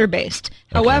only Twitter-based.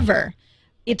 However,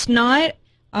 it's not.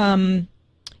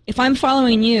 If I'm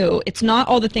following you, it's not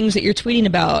all the things that you're tweeting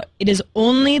about. It is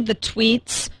only the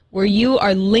tweets where you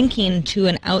are linking to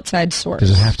an outside source.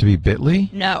 Does it have to be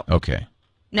Bitly? No. Okay.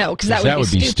 No, because that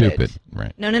would be stupid.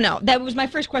 Right. No. That was my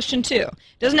first question too.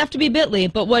 It doesn't have to be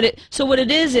Bitly, but what it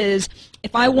is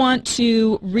if I want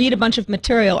to read a bunch of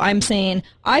material, I'm saying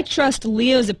I trust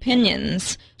Leo's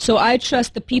opinions, so I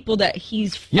trust the people that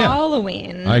he's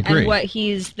following I agree. and what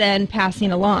he's then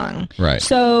passing along. Right.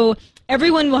 So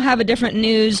everyone will have a different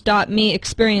News.me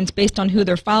experience based on who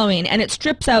they're following, and it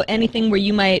strips out anything where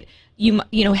you might. You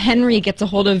know, Henry gets a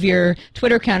hold of your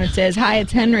Twitter account and says, "Hi,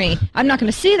 it's Henry." I'm not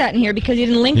going to see that in here because you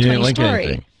didn't link to any story.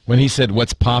 Anything. When he said,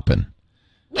 "What's poppin'?"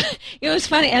 It was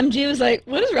funny. MG was like,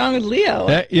 "What is wrong with Leo?"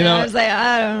 You know, I was like,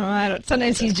 "I don't know.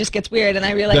 Sometimes he just gets weird." And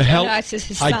I realized, it's just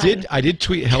his son. I did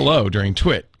tweet hello during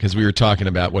Twit because we were talking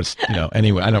about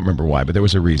anyway, I don't remember why, but there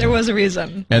was a reason. There was a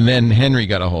reason. And then Henry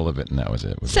got a hold of it, and that was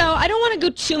it. So I don't want to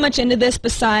go too much into this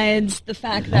besides the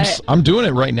fact that I'm doing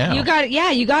it right now. you got it.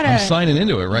 Yeah, you got to. I'm signing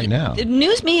into it right now.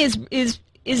 News.me is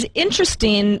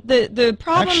interesting. The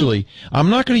problem. Actually, I'm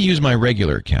not going to use my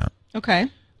regular account, Okay.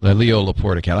 the Leo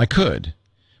Laporte account. I could.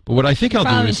 But what I think I'll do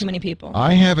Following is too many people.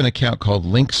 I have an account called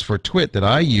Links for Twit that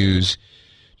I use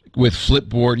with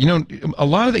Flipboard. You know, a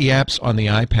lot of the apps on the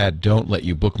iPad don't let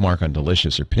you bookmark on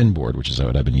Delicious or Pinboard, which is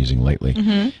what I've been using lately.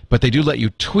 Mm-hmm. But they do let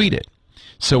you tweet it.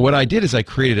 So what I did is I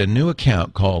created a new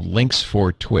account called Links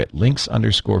for Twit,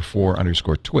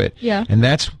 links_for_twit. Yeah. And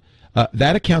that's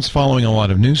that account's following a lot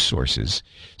of news sources.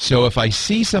 So if I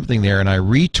see something there and I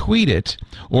retweet it,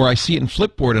 or I see it in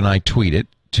Flipboard and I tweet it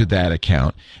to that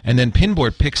account, and then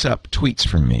Pinboard picks up tweets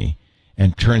from me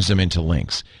and turns them into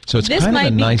links. So it's This kind of might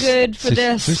a be nice good for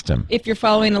this system. if you're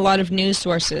following a lot of news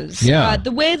sources. Yeah. The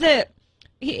way that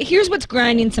here's what's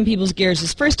grinding some people's gears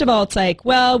is, first of all, it's like,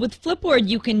 well, with Flipboard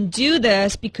you can do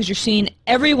this because you're seeing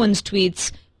everyone's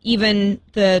tweets, even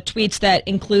the tweets that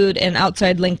include an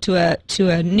outside link to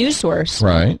a news source.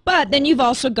 Right. But then you've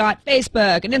also got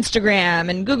Facebook and Instagram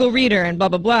and Google Reader and blah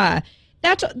blah blah.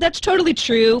 That's totally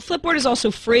true. Flipboard is also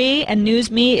free, and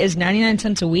News.me is 99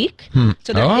 cents a week.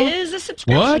 So there is a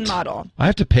subscription model. I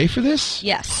have to pay for this?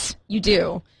 Yes, you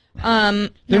do. They're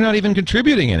not even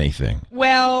contributing anything.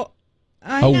 Well,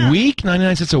 A week?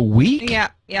 99 cents a week? Yeah.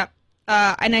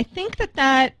 And I think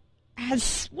that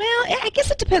has, well, I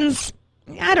guess it depends.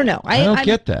 I don't know. I don't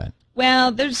get that.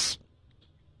 Well,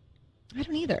 I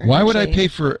don't either. Why would I actually. pay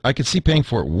for? I could see paying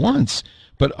for it once,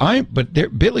 but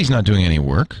Bitly's not doing any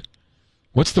work.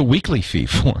 What's the weekly fee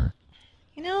for?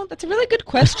 You know, that's a really good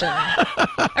question.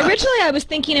 Originally, I was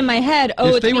thinking in my head,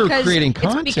 If they were creating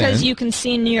content- it's because you can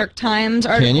see New York Times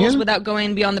articles without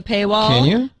going beyond the paywall. Can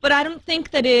you? But I don't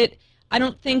think that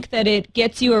it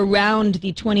gets you around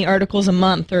the 20 articles a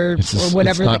month or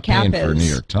whatever the cap it's not paying for is.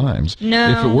 New York Times.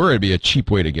 No. If it were, it'd be a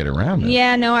cheap way to get around it.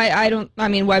 Yeah, no, I don't. I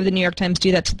mean, why would the New York Times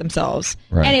do that to themselves?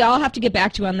 Right. Anyway, I'll have to get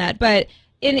back to you on that. But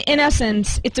in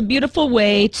essence, it's a beautiful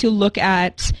way to look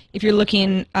at, if you're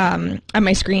looking at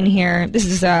my screen here, this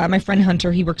is my friend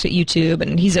Hunter. He works at YouTube,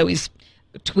 and he's always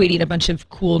tweeting a bunch of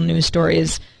cool news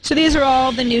stories. So these are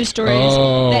all the news stories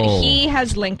that he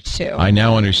has linked to. I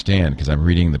now understand because I'm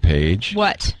reading the page.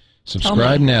 What?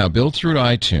 Subscribe now. Build through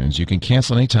iTunes. You can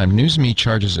cancel anytime. NewsMe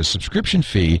charges a subscription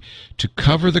fee to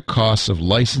cover the costs of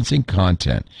licensing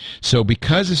content. So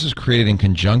because this is created in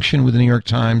conjunction with the New York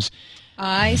Times,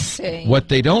 I see. What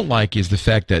they don't like is the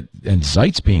fact that, and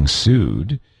Zeit's being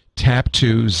sued,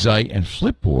 Tap2, Zeit, and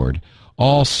Flipboard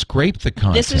all scrape the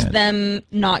content. This is them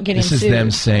not getting sued. This is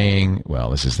them saying,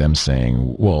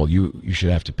 well, you should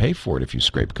have to pay for it if you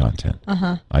scrape content.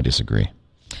 Uh-huh. I disagree.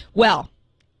 Well,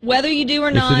 whether you do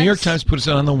or not... If the New York Times puts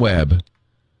it on the web,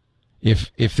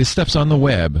 if this stuff's on the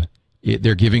web,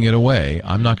 they're giving it away,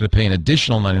 I'm not going to pay an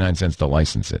additional 99 cents to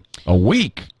license it. A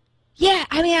week? Yeah,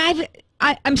 I mean,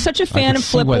 I'm such a fan of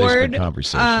Flipboard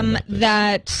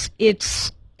that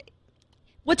it's...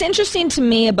 What's interesting to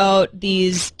me about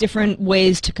these different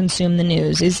ways to consume the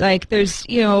news is like there's,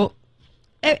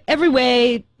 every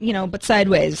way, but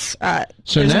sideways.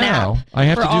 So now I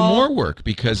have to do more work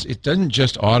because it doesn't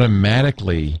just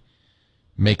automatically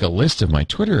make a list of my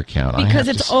Twitter account. Because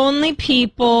it's only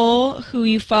people who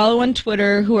you follow on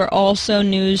Twitter who are also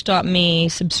news.me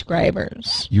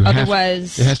subscribers.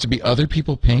 Otherwise... It has to be other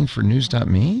people paying for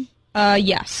news.me?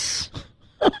 Yes.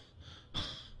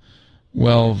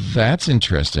 Well, that's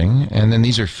interesting. And then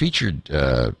these are featured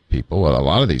people. Well, a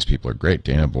lot of these people are great.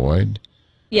 Dana Boyd.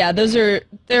 Yeah, they're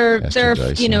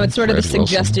Dyson, it's sort of the Fred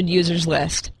suggested Wilson. Users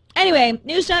list. Anyway,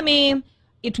 news.me,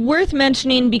 it's worth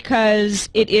mentioning because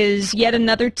it is yet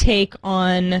another take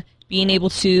on being able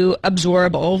to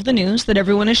absorb all of the news that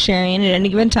everyone is sharing at any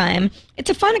given time. It's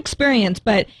a fun experience,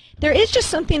 but there is just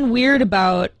something weird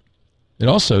about it.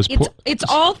 Also is it's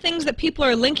all things that people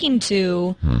are linking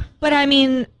to, but I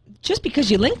mean, just because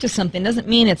you link to something doesn't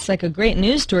mean it's like a great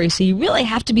news story. So you really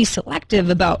have to be selective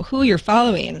about who you're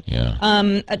following.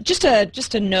 Yeah. Just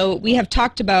a note, we have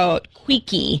talked about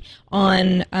Qwiki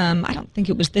on, I don't think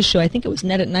it was this show. I think it was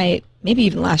Net at Night, maybe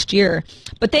even last year.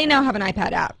 But they now have an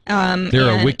iPad app. They're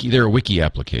a wiki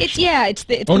application. It's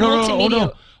the multimedia.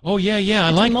 No. Oh yeah. I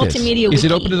like this. Multimedia Is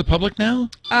it wiki. open to the public now?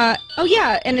 Oh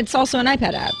yeah, and it's also an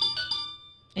iPad app.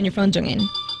 And your phone's ringing.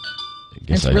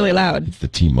 It's really loud. It's the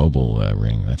T-Mobile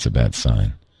ring. That's a bad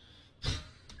sign.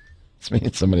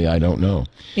 It's somebody I don't know.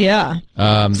 Yeah.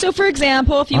 So, for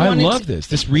example, if you wanted I love this.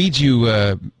 This reads you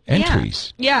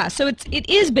entries. Yeah. So it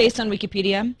is based on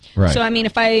Wikipedia. Right. So I mean,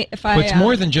 if I But it's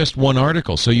more than just one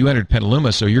article. So you entered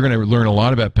Petaluma, so you're going to learn a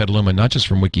lot about Petaluma, not just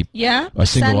from Wiki. Yeah. A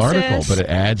single census. article, but it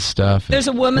adds stuff. There's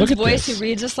a woman's Look at voice this. who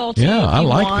reads us all to you. Yeah, if I you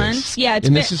like want. this. Yeah.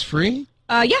 And this is free?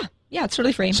 Yeah, it's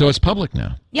really free. So it's public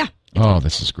now. Yeah. Oh,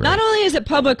 this is great. Not only is it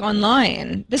public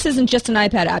online, this isn't just an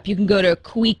iPad app. You can go to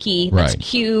Qwiki, that's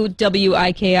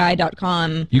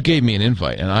QWIKI.com. You gave me an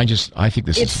invite, and I think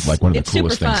this is like one of the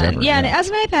coolest super things fun. ever. Yeah, and as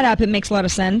an iPad app, it makes a lot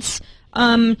of sense.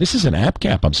 This is an app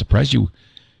cap. I'm surprised you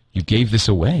gave this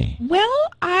away. Well,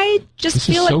 I just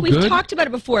feel like we've good. talked about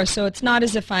it before, so it's not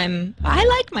as if I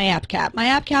like my app cap. My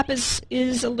app cap is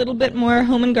a little bit more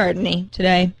home and garden-y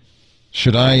today.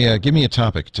 Should I give me a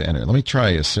topic to enter? Let me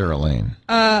try Sarah Lane.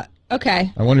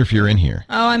 Okay. I wonder if you're in here.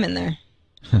 Oh, I'm in there.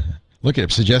 Look at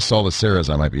it. Suggests all the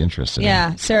Sarahs I might be interested in.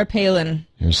 Yeah, Sarah Palin.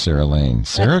 Here's Sarah Lane.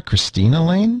 Sarah Christina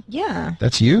Lane? Yeah.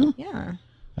 That's you? Yeah.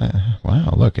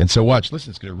 Wow, look. And so watch. Listen,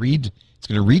 it's going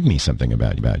to read me something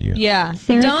about you. Yeah.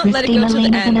 Sarah Don't let it go Christina to the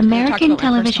Lane end. is an We're talking American about my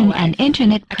television personal and life.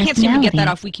 internet I can't personality. seem to get that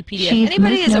off Wikipedia. She If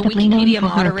anybody most is a notably known Wikipedia for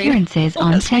her moderator, appearances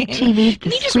on Tech TV's The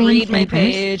can you just read my Screensavers,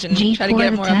 page and try to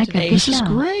get it more up to date? This is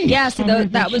great. Yeah, so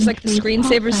that was like the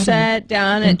screensaver set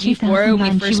down at G4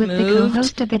 when we first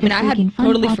moved. I mean, I had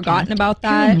totally forgotten about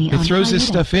that. It throws this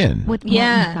stuff in.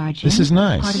 Yeah. This is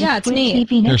nice. Yeah, it's neat.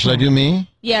 Here, should I do me?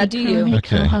 Yeah, do you?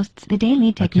 Okay. Co-hosts the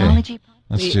Daily Technology.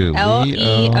 Let's do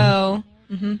Leo.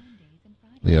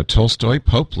 Leo Tolstoy,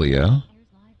 Pope Leo.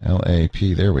 LAP.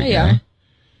 There we go.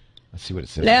 Let's see what it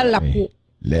says. Leo Laporte.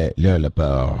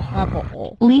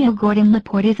 Leo Gordon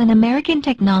Laporte is an American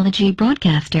technology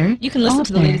broadcaster, You can listen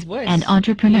to the author, lady's voice. and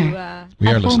entrepreneur. We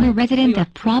are A former listening. resident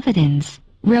of Providence,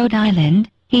 Rhode Island,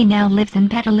 he now lives in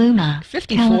Petaluma,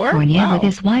 54? California, Wow. with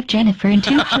his wife Jennifer and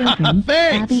two children,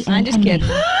 Thanks. Abby I'm and just Henry. kidding.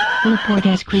 Laporte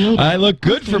has created. I look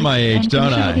good for my age, and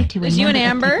don't I? contributed to a Is you and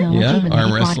number of Amber? technology-related Yeah,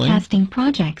 arm wrestling. broadcasting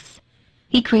projects.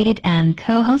 He created and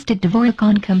co-hosted Dvorak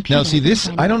on Computer. Now, see, this,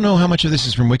 I don't know how much of this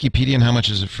is from Wikipedia and how much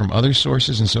is from other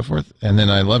sources and so forth. And then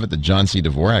I love it that John C.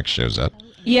 Dvorak shows up.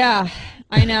 Yeah,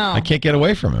 I know. I can't get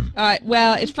away from him.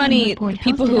 Well, it's funny. Laporte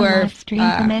People hosted who a are live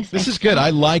stream from This is good.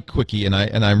 I like Qwiki, and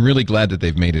I'm really glad that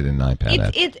they've made it in an iPad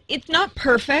app. it's not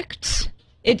perfect.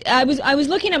 I was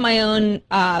looking at my own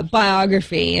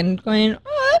biography and going,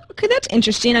 oh, okay, that's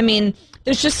interesting. I mean,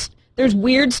 there's There's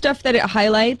weird stuff that it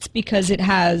highlights because it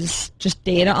has just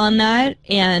data on that,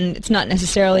 and it's not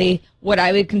necessarily what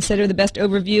I would consider the best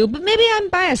overview, but maybe I'm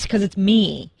biased because it's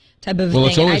me type of thing. Well,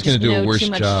 it's and I always going just to do a know worse too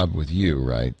much- job with you,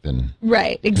 right?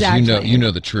 Right, 'cause exactly. You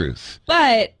know the truth.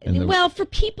 But, And well, for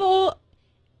people...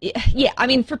 Yeah, I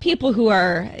mean, for people who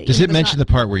are... Does it mention the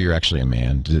part where you're actually a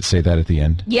man? Does it say that at the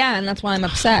end? Yeah, and that's why I'm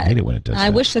upset. I hate it when it does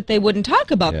I that. wish that they wouldn't talk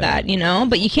about that,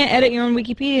 but you can't edit your own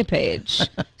Wikipedia page.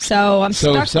 So I'm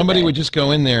stuck So if somebody with it. would just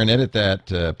go in there and edit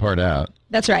that part out.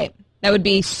 That's right. That would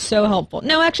be so helpful.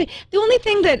 No, actually, the only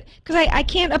thing that... Because I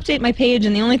can't update my page,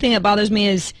 and the only thing that bothers me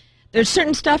is there's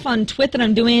certain stuff on Twit that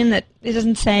I'm doing that it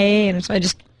doesn't say, and so I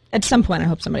just... At some point, I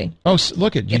hope somebody... Oh,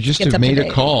 look at you! Gets Just have up made to a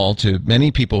date. call to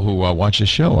many people who watch the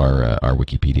show. Our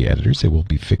Wikipedia editors. They will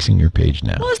be fixing your page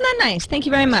now. Well, isn't that nice? Thank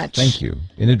you very much. Thank you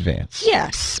in advance.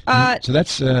 Yes. So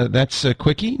that's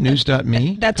Qwiki,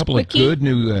 news.me. That's a couple Qwiki. of good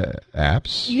new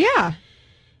apps. Yeah.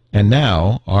 And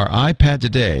now our iPad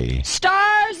today.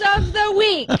 Stars of the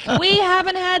week. We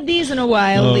haven't had these in a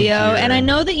while, Oh, Leo, dear. and I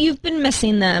know that you've been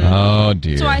missing them. Oh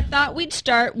dear. So I thought we'd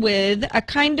start with a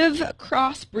kind of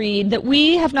crossbreed that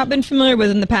we have not been familiar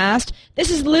with in the past. This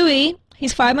is Louis.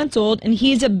 He's 5 months old, and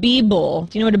he's a Beagle.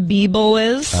 Do you know what a Beagle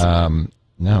is?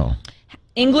 No.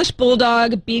 English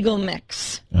Bulldog Beagle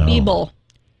mix. Oh. Beagle.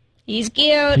 He's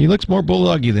cute. He looks more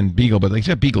bulldoggy than beagle, but he's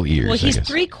got beagle ears. Well, he's I guess.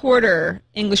 3/4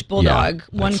 English Bulldog,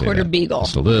 Yeah, I'd say 1/4 that. Beagle.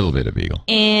 Just a little bit of beagle.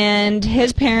 And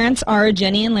his parents are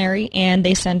Jenny and Larry, and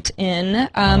they sent in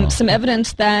some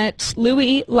evidence that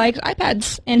Louis likes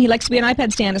iPads, and he likes to be an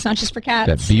iPad stand. It's not just for cats.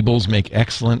 That Beebles make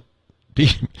excellent.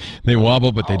 They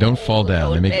wobble, but they don't fall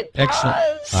down. They make it excellent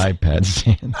does. iPad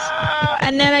stands.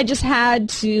 And then I just had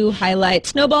to highlight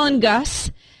Snowball and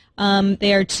Gus.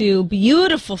 They are two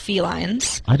beautiful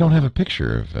felines. I don't have a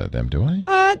picture of them, do I?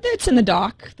 It's in the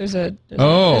dock. There's a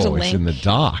Oh, link. it's in the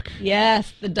dock.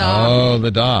 Yes, the dock. Oh,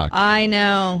 the dock. I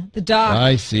know. The dock.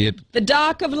 I see it. The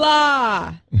dock of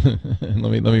law.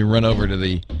 let me run over to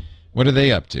the. What are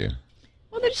they up to?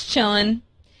 Well, they're just chilling.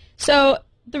 So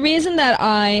the reason that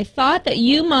I thought that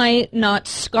you might not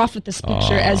scoff at this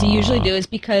picture as you usually do is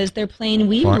because they're playing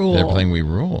We Rule. They're playing We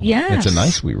Rule. Yes. It's a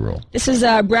nice We Rule. This is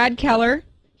Brad Keller.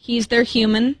 He's their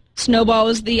human. Snowball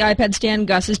is the iPad stand.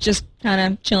 Gus is just kind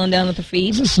of chilling down with the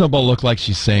feet. Doesn't Snowball look like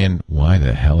she's saying, "Why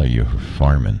the hell are you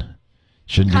farming?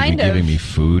 Shouldn't you be giving me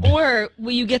food?" Or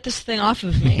will you get this thing off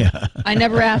of me? I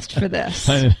never asked for this.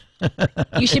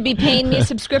 You should be paying me a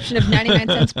subscription of 99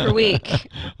 cents per week.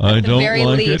 I at the don't very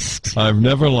like least. it. I've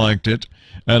never liked it,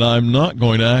 and I'm not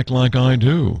going to act like I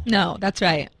do. No, that's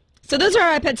right. So those are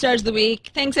our iPad stars of the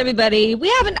week. Thanks, everybody. We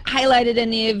haven't highlighted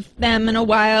any of them in a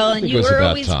while, and think it was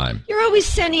about time. you're always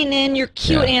sending in your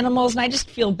cute animals, and I just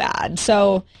feel bad.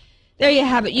 So there you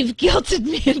have it. You've guilted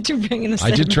me into bringing this.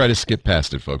 I did try to skip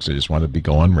past it, folks. I just wanted to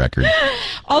go on record.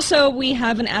 Also, we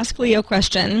have an Ask Leo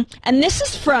question, and this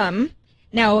is from,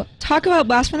 now, talk about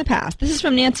blast from the past. This is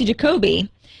from Nancy Jacoby,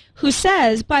 who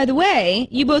says, by the way,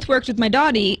 you both worked with my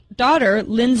daughter,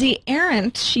 Lindsay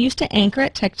Arendt. She used to anchor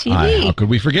at Tech TV. How could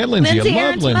we forget Lindsay? Lindsay I love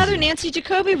Arendt's Lindsay. mother, Nancy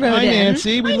Jacoby, wrote Hi, in.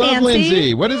 Nancy. We Hi, love Nancy.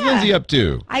 Lindsay. What is Yeah. Lindsay up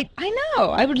to? I know.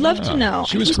 I would love to know.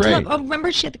 She I was used to great. love-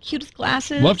 remember, she had the cutest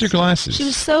glasses. Loved her glasses. She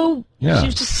was so. Yeah. She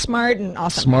was just smart and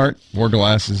awesome. Smart, wore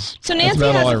glasses. So That's Nancy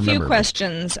about has all I a few remember.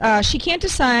 questions. She can't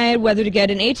decide whether to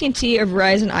get an AT&T or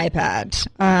Verizon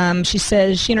iPad. She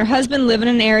says she and her husband live in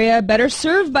an area better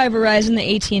served by Verizon than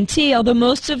AT&T, although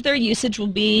most of their usage will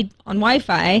be on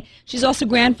Wi-Fi. She's also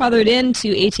grandfathered into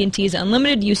AT&T's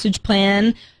unlimited usage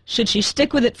plan. Should she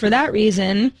stick with it for that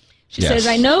reason? She Yes. says,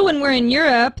 I know when we're in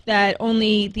Europe that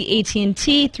only the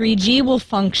AT&T 3G will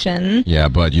function. Yeah,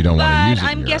 but you don't want to But use it in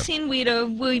I'm Europe. guessing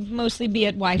we'd mostly be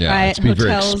at Wi-Fi Yeah, at it's be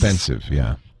very hotels. expensive.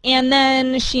 Yeah. And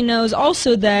then she knows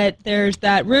also that there's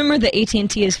that rumor that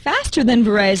AT&T is faster than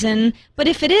Verizon. But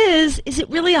if it is it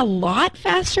really a lot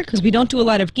faster? Because we don't do a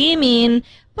lot of gaming,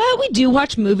 but we do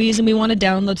watch movies and we want to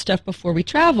download stuff before we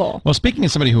travel. Well, speaking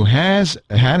of somebody who has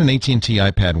had an AT&T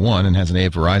iPad 1 and has an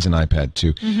Verizon iPad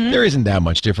 2, there isn't that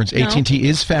much difference. No. AT&T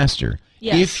is faster.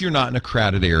 Yes. If you're not in a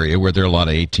crowded area where there are a lot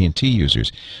of AT&T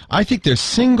users. I think the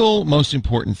single most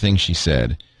important thing she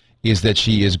said is that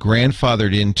she is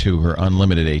grandfathered into her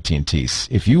unlimited AT&Ts.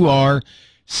 If you are,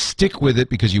 stick with it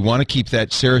because you want to keep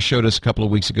that. Sarah showed us a couple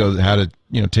of weeks ago how to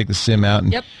take the SIM out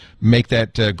and make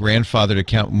that grandfathered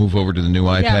account move over to the new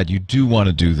iPad. Yeah. You do want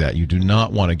to do that. You do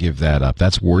not want to give that up.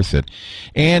 That's worth it.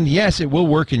 And yes, it will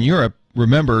work in Europe.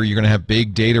 Remember, you're going to have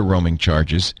big data roaming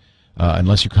charges.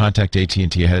 unless you contact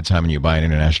AT&T ahead of time and you buy an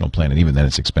international plan, and even then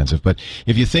it's expensive. But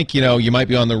if you think, you might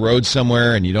be on the road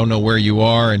somewhere and you don't know where you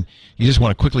are and you just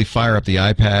want to quickly fire up the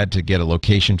iPad to get a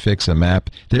location fix, a map,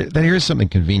 there is something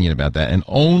convenient about that, and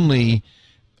only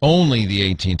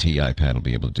the AT&T iPad will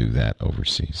be able to do that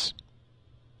overseas.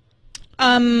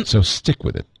 So stick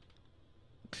with it.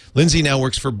 Lindsay now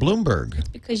works for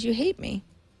Bloomberg. Because you hate me.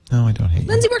 No, I don't hate you.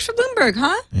 Lindsay works for Bloomberg,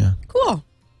 huh? Yeah. Cool.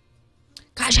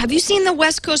 Gosh, have you seen the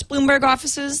West Coast Bloomberg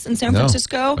offices in San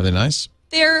Francisco? Are they nice?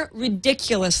 They're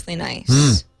ridiculously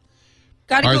nice.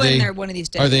 Got to go in there one of these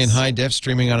days. Are they in high def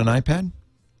streaming on an iPad?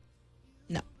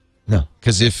 No. No,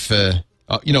 because if,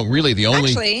 really the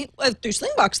only... Actually, through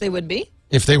Slingbox they would be.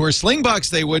 If they were Slingbox,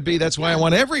 they would be. That's why I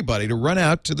want everybody to run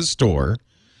out to the store.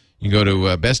 You go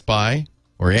to Best Buy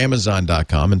or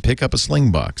Amazon.com and pick up a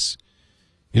Slingbox.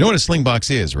 You know what a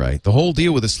Slingbox is, right? The whole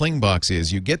deal with a Slingbox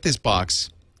is you get this box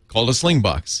called a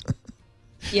Slingbox.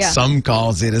 Yeah. Some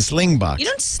calls it a Slingbox. You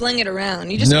don't sling it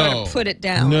around. You just got to put it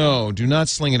down. No, do not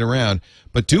sling it around,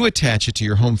 but do attach it to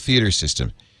your home theater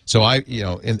system. So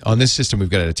on this system, we've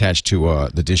got it attached to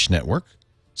the Dish network.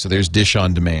 So there's Dish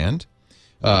on Demand,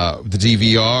 the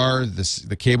DVR,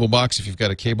 the cable box if you've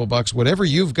got a cable box, whatever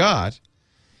you've got,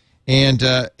 and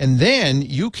then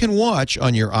you can watch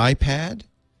on your iPad,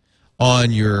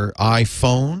 on your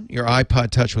iPhone, your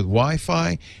iPod Touch with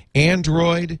Wi-Fi,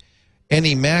 Android,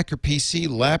 any Mac or PC,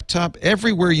 laptop,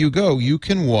 everywhere you go, you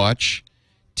can watch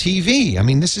TV. I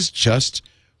mean, this is just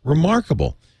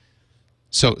remarkable.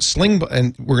 So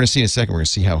and we're going to see in a second, we're going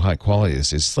to see how high quality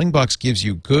this is. Slingbox gives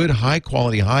you good, high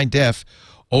quality, high def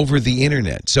over the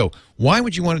internet. So why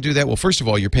would you want to do that? Well, first of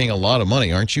all, you're paying a lot of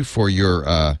money, aren't you, for your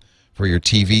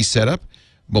TV setup?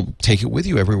 Well, take it with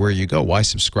you everywhere you go. Why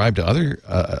subscribe to other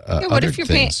what if you're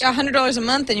things? paying $100 a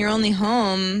month and you're only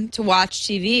home to watch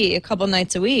TV a couple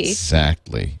nights a week?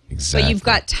 Exactly. But you've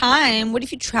got time. What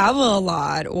if you travel a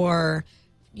lot, or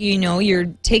you're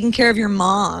taking care of your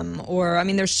mom, or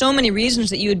there's so many reasons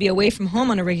that you would be away from home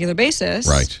on a regular basis.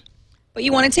 Right. But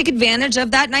you want to take advantage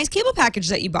of that nice cable package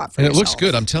that you bought for yourself. And it looks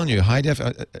good. I'm telling you, high def.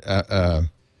 I'm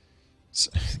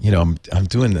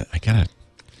doing the.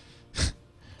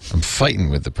 I'm fighting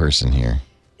with the person here.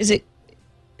 Is it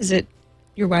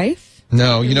your wife?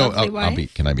 No,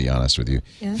 Wife? Can I be honest with you?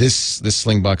 Yes. This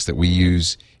Slingbox that we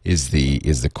use is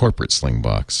the corporate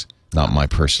Slingbox, not my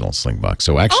personal Slingbox.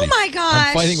 So actually, oh my gosh,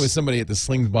 I'm fighting with somebody at the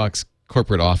Slingbox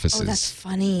corporate offices. Oh, that's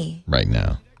funny. Right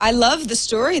now. I love the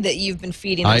story that you've been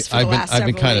feeding us for the last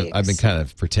several weeks. I've been kind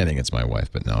of pretending it's my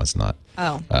wife, but no, it's not.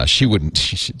 Oh. She wouldn't.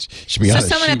 She should be honest.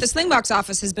 So someone at the Slingbox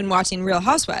office has been watching Real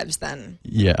Housewives then.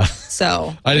 Yeah.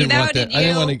 So I didn't want that. I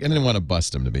didn't want to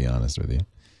bust them, to be honest with you.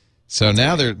 So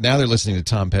now they're listening to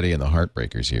Tom Petty and the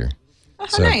Heartbreakers here. Oh,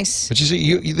 how nice. But you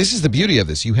see, this is the beauty of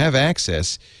this. You have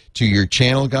access to your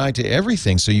channel guide, to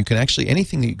everything, so you can actually,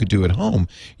 anything that you could do at home,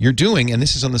 you're doing, and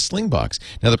this is on the Slingbox.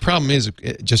 Now, the problem is,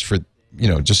 just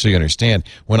so you understand,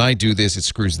 when I do this, it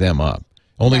screws them up.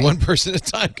 Only one person at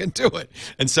a time can do it.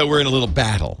 And so we're in a little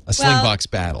battle,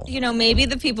 Slingbox battle. Maybe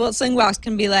the people at Slingbox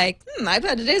can be like,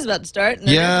 iPad today's about to start. And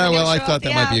I thought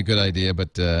that might be a good idea,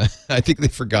 but I think they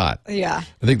forgot. Yeah.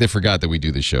 I think they forgot that we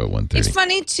do the show at 1:30. It's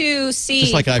funny to see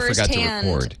just like I forgot to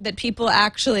record. That people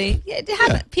actually,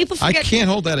 people forget. I can't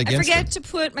hold that against them. I forget to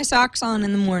put my socks on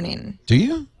in the morning. Do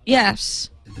you? Yes.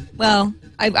 Well,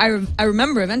 I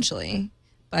remember eventually,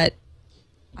 but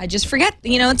I just forget.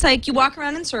 It's like you walk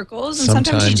around in circles, and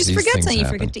sometimes you just forget something. You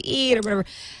forget to eat or whatever.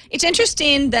 It's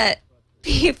interesting that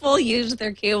people use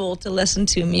their cable to listen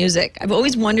to music. I've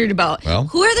always wondered about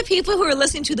who are the people who are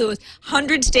listening to those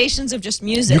 100 stations of just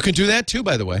music. You can do that too,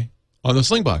 by the way, on the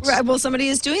Slingbox. Right, well, somebody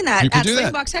is doing that at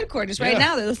Slingbox headquarters right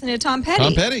now. They're listening to Tom Petty.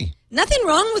 Tom Petty. Nothing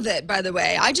wrong with it, by the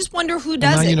way. I just wonder who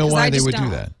does now it. You know why they would do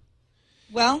that.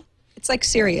 Well, it's like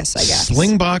Sirius, I guess.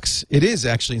 Slingbox, it is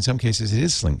actually, in some cases, it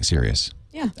is Sirius.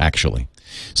 Yeah. Actually.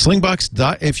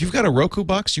 Slingbox, if you've got a Roku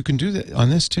box, you can do that on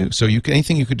this too. So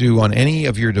anything you could do on any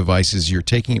of your devices, you're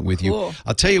taking it with you.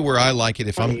 I'll tell you where I like it.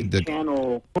 If I'm the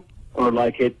channel, or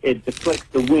like it deflects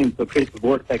the wind, so it creates a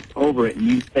vortex over it, and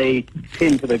you stay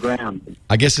pinned to the ground.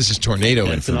 I guess this is tornado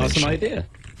That's information. an awesome idea.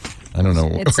 I don't know.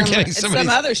 It's some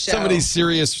other show. Somebody's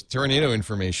serious tornado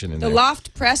information in the there.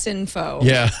 Loft Press info.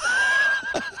 Yeah.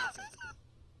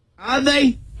 Are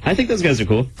they? I think those guys are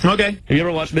cool. Okay. Have you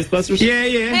ever watched Mythbusters? Yeah.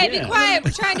 Hey, be quiet. We're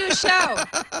trying to do a show.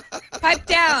 Pipe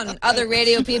down, other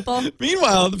radio people.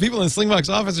 Meanwhile, the people in the Slingbox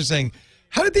office are saying,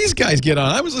 how did these guys get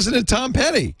on? I was listening to Tom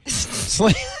Petty.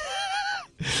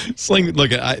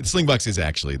 Slingbox is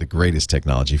actually the greatest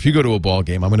technology. If you go to a ball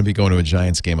game, I'm going to be going to a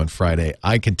Giants game on Friday.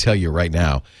 I can tell you right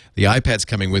now, the iPad's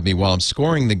coming with me while I'm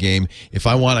scoring the game. If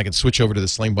I want, I can switch over to the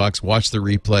Slingbox, watch the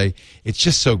replay. It's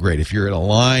just so great. If you're at a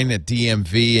line at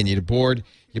DMV and you're bored,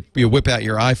 you whip out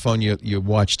your iPhone, you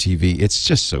watch TV. It's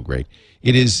just so great.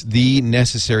 It is the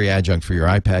necessary adjunct for your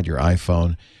iPad, your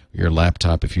iPhone, your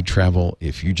laptop. If you travel,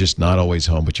 if you're just not always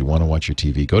home but you want to watch your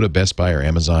TV, go to Best Buy or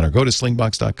Amazon or go to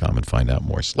slingbox.com and find out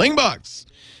more. Slingbox!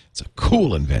 It's a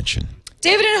cool invention.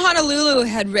 David in Honolulu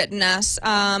had written us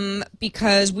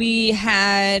because we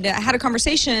had a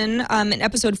conversation in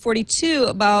episode 42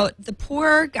 about the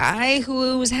poor guy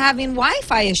who was having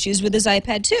Wi-Fi issues with his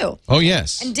iPad 2. Oh,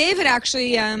 yes. And David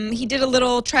actually, he did a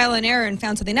little trial and error and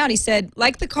found something out. He said,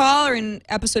 like the caller in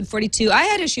episode 42, I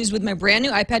had issues with my brand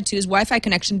new iPad 2's Wi-Fi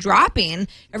connection dropping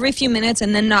every few minutes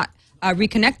and then not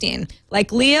reconnecting.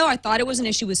 Like Leo, I thought it was an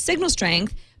issue with signal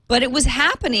strength, but it was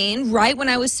happening right when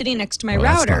I was sitting next to my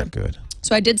router. That's not good.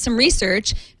 So I did some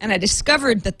research, and I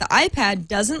discovered that the iPad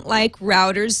doesn't like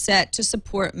routers set to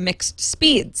support mixed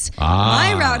speeds.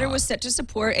 My router was set to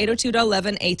support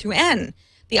 802.11a through n.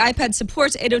 The iPad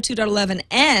supports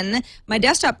 802.11n. My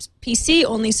desktop PC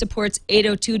only supports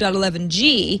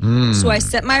 802.11g, so I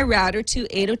set my router to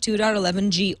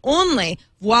 802.11g only.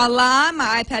 Voila,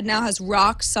 my iPad now has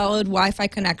rock-solid Wi-Fi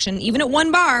connection, even at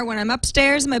 1 bar when I'm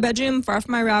upstairs in my bedroom, far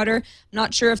from my router. I'm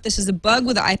not sure if this is a bug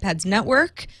with the iPad's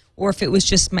network, or if it was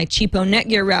just my cheapo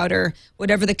Netgear router.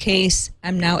 Whatever the case,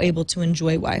 I'm now able to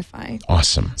enjoy Wi-Fi.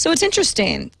 Awesome. So it's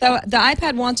interesting. The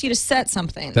iPad wants you to set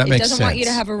something. That makes sense. It doesn't want you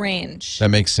to have a range. That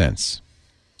makes sense.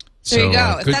 There you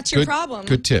go. If that's your problem.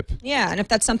 Good tip. Yeah, and if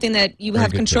that's something that you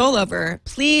have control over,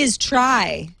 please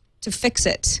try to fix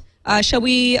it. Shall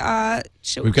we?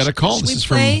 We've got a call. This is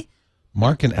from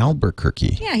Mark in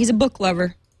Albuquerque. Yeah, he's a book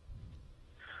lover.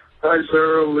 Hi,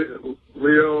 Sarah,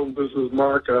 Leo. This is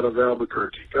Mark out of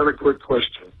Albuquerque. Got a quick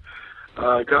question.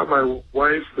 I got my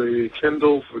wife a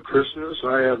Kindle for Christmas.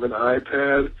 I have an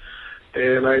iPad,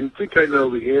 and I think I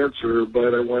know the answer,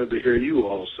 but I wanted to hear you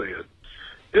all say it.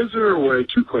 Is there a way,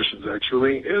 2 questions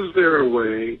actually, is there a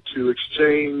way to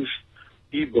exchange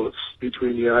ebooks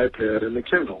between the iPad and the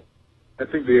Kindle? I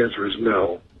think the answer is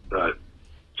no, but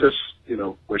just,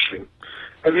 wishing.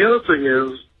 And the other thing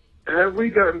is, have we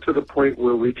gotten to the point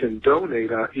where we can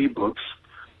donate our ebooks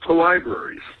to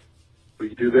libraries?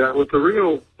 We do that with the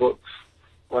real books.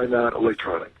 Why not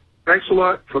electronic? Thanks a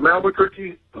lot from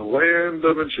Albuquerque, the land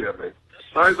of enchantment.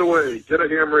 By the way, get a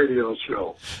ham radio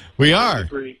show. We are.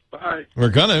 33. Bye. We're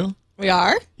gonna. We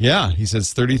are? Yeah, he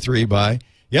says 33 by.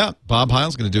 Yeah, Bob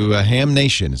Heil's going to do a Ham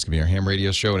Nation. It's going to be our ham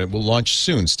radio show, and it will launch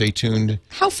soon. Stay tuned.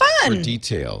 How fun! For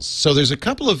details. So there's a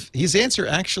couple of his answer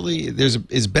actually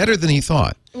is better than he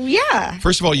thought. Yeah.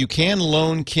 First of all, you can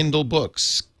loan Kindle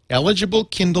books. Eligible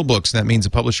Kindle books, that means the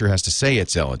publisher has to say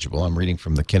it's eligible. I'm reading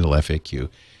from the Kindle FAQ.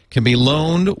 Can be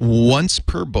loaned once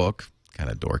per book, kind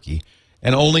of dorky,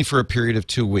 and only for a period of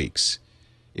 2 weeks.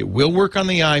 It will work on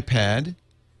the iPad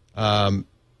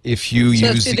if you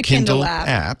use the Kindle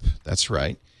app. That's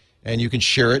right. And you can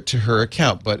share it to her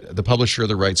account, but the publisher or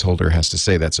the rights holder has to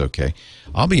say that's okay.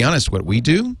 I'll be honest, what we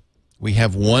do, we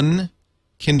have one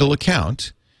Kindle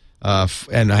account,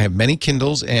 and I have many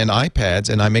Kindles and iPads,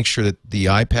 and I make sure that the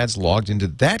iPad's logged into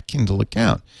that Kindle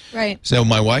account. Right. So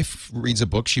my wife reads a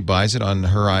book, she buys it on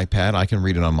her iPad. I can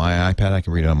read it on my iPad, I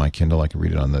can read it on my Kindle, I can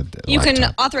read it on the You laptop.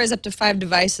 can authorize up to 5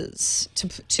 devices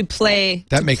to play.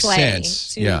 That makes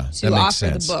sense. To that makes offer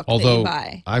sense. the book Although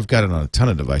that you buy. I've got it on a ton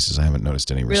of devices, I haven't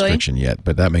noticed any restriction yet,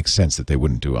 but that makes sense that they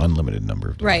wouldn't do an unlimited number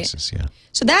of devices. Right. Yeah.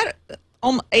 So that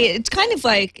it's kind of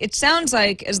like, it sounds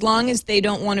like as long as they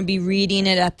don't want to be reading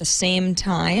it at the same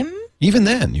time. Even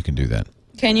then, you can do that.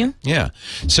 Can you? Yeah.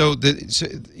 So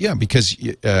because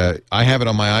I have it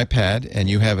on my iPad and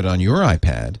you have it on your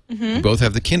iPad. We both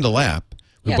have the Kindle app.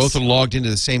 We both are logged into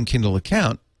the same Kindle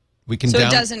account. We can. So it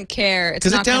doesn't care.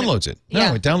 Because it downloads it.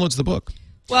 No, it downloads the book.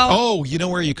 Well, you know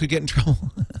where you could get in trouble?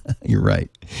 You're right.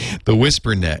 The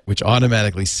WhisperNet, which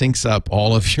automatically syncs up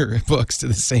all of your books to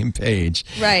the same page.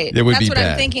 Right. That would That's be what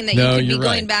bad. I'm thinking, that no, you could be you're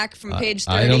going right. back from page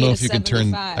 30 I don't know to if you can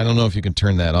 75. I don't know if you can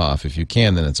turn that off. If you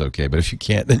can, then it's okay. But if you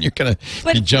can't, then you're going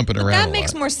to be jumping around That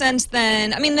makes more sense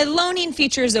than, I mean, the loaning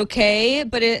feature is okay,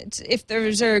 but if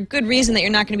there's a good reason that you're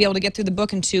not going to be able to get through the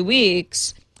book in 2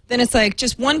 weeks, then it's like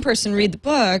just one person read the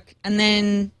book, and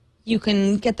then you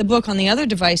can get the book on the other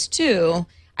device too.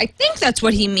 I think that's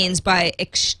what he means by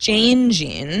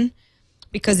exchanging,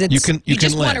 because it's you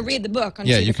just want to read the book on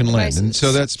two different devices. And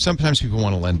so that's sometimes people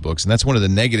want to lend books, and that's one of the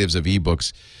negatives of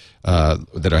ebooks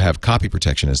that have copy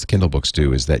protection, as the Kindle books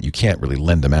do, is that you can't really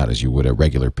lend them out as you would a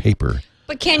regular paper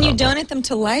But can you donate them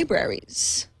to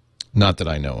libraries? Not that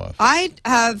I know of. I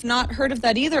have not heard of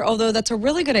that either, although that's a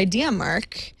really good idea,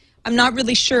 Mark. I'm not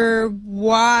really sure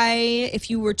why, if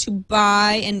you were to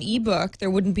buy an ebook, there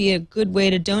wouldn't be a good way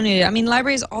to donate it. I mean,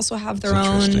 libraries also have their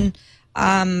own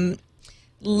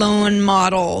loan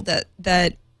model that,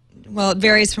 well, it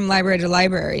varies from library to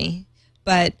library,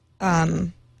 but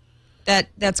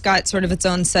that's got sort of its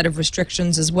own set of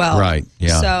restrictions as well. Right,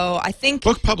 yeah. So I think...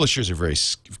 Book publishers are very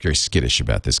skittish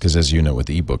about this because, as you know, with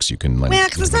ebooks, you can... Well,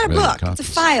 because it's not a book. copies. It's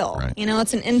a file. Right. You know,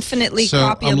 it's an infinitely so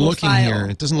copyable I'm looking file. here.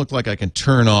 It doesn't look like I can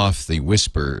turn off the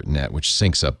Whisper Net, which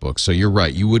syncs up books. So you're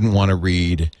right. You wouldn't want to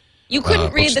read... You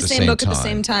couldn't read books the same book at the time.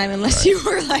 same time unless you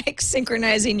were like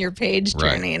synchronizing your page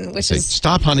turning, which Say, is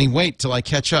stop, honey, wait till I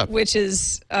catch up.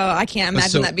 I can't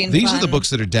imagine that being these fun. are the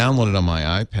books that are downloaded on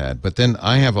my iPad, but then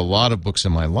I have a lot of books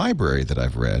in my library that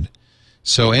I've read.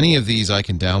 So any of these I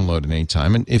can download at any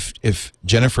time. And if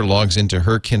Jennifer logs into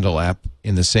her Kindle app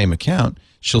in the same account,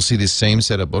 she'll see the same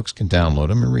set of books, can download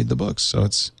them and read the books. So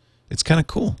it's kind of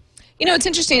cool. You know, it's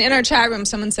interesting. In our chat room,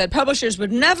 someone said publishers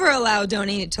would never allow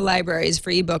donating to libraries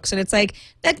for ebooks, and it's like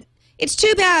that. It's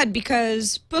too bad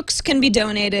because books can be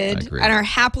donated and are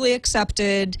happily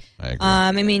accepted. I agree.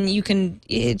 I mean, you can.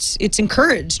 It's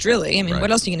encouraged, really. I mean,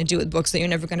 what else are you going to do with books that you're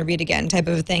never going to read again, type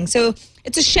of a thing. So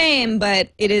it's a shame, but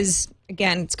it is.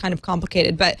 Again, it's kind of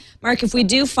complicated. But Mark, if we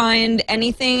do find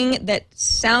anything that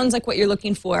sounds like what you're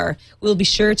looking for, we'll be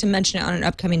sure to mention it on an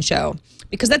upcoming show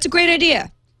because that's a great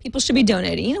idea. People should be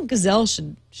donating. You know, Gazelle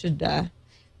should take donated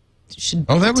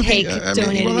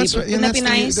ebooks. Wouldn't that be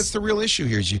nice? That's the real issue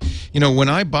here. Is you know, when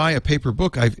I buy a paper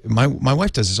book, my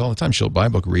wife does this all the time. She'll buy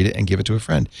a book, read it, and give it to a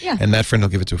friend. Yeah. And that friend will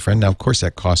give it to a friend. Now, of course,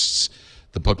 that costs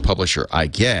the book publisher, I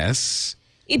guess.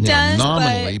 It does,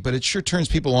 nominally, but it sure turns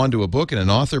people onto a book, and an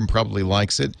author probably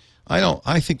likes it.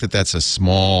 I think that's a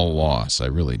small loss. I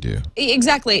really do.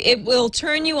 Exactly. It will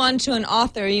turn you on to an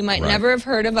author you might never have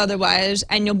heard of otherwise,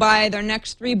 and you'll buy their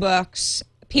next 3 books.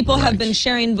 People have been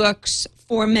sharing books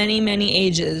for many, many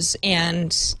ages,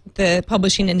 and the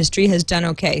publishing industry has done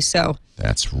okay. So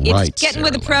that's right. It's getting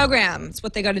with the program. It's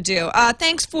what they got to do.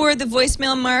 Thanks for the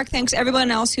voicemail, Mark. Thanks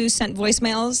everyone else who sent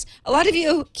voicemails. A lot of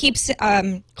you keep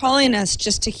calling us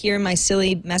just to hear my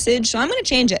silly message, so I'm going to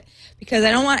change it because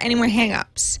I don't want any more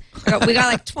hang-ups. We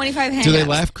got like 25 hang-ups. Do they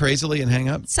laugh crazily and hang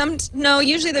up? No,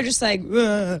 usually they're just like,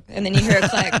 ugh, and then you hear a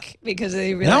click because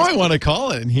they realize. Now I want to call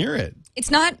it and hear it.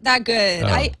 It's not that good. Oh.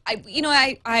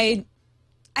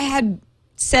 I had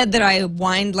said that I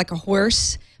whined like a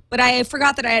horse, but I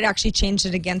forgot that I had actually changed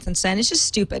it again since then. It's just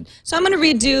stupid. So I'm going to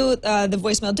redo the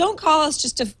voicemail. Don't call us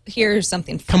just to hear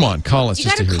something funny. Come on, call us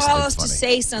just to hear something funny. You got to call us to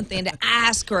say something, to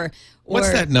ask or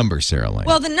What's that number, Sarah Lane?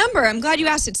 Well, the number, I'm glad you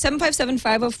asked it,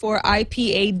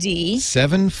 757-504-IPAD.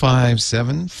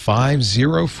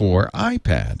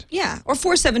 757-504-IPAD. Yeah, or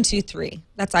 4723.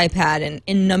 That's iPad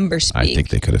in number speak. I think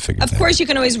they could have figured that out. Of course, you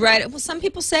can always write it. Well, some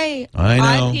people say I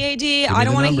know. IPAD. I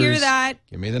don't want to hear that.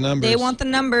 Give me the numbers. They want the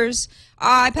numbers.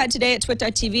 iPad Today at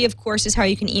twit.tv, of course, is how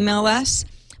you can email us.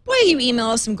 Boy, you email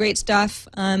us some great stuff.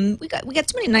 We got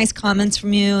so many nice comments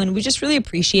from you, and we just really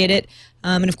appreciate it.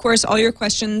 And of course, all your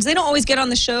questions, they don't always get on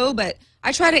the show, but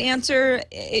I try to answer,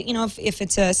 you know, if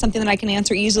it's something that I can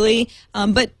answer easily.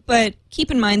 But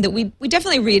keep in mind that we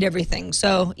definitely read everything.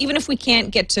 So even if we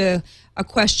can't get to a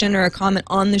question or a comment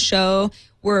on the show,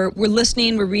 we're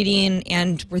listening, we're reading,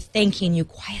 and we're thanking you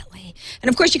quietly. And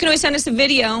of course, you can always send us a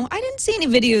video. I didn't see any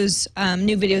videos,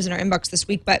 new videos in our inbox this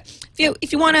week, but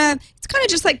if you want to, it's kind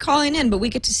of just like calling in, but we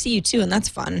get to see you too, and that's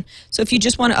fun. So if you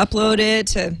just want to upload it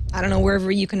to, I don't know, wherever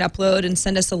you can upload and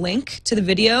send us a link to the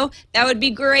video, that would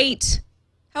be great.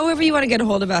 However you want to get a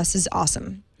hold of us is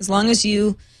awesome, as long as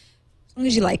you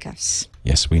like us.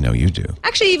 Yes, we know you do.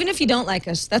 Actually, even if you don't like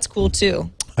us, that's cool too.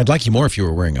 I'd like you more if you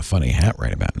were wearing a funny hat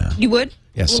right about now. You would?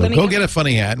 Yes, so go get a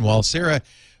funny hat, and while Sarah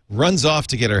runs off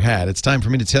to get her hat, it's time for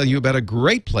me to tell you about a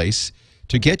great place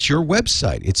to get your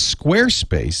website. It's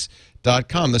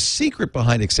squarespace.com, the secret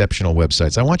behind exceptional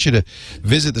websites. I want you to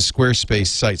visit the Squarespace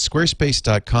site,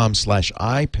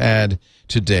 squarespace.com/iPad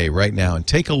today, right now, and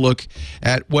take a look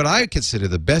at what I consider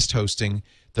the best hosting,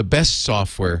 the best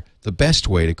software, the best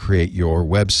way to create your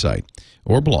website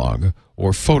or blog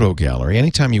or photo gallery.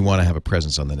 Anytime you want to have a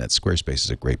presence on the net, Squarespace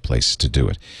is a great place to do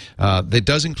it. That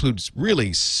does include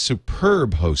really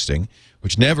superb hosting,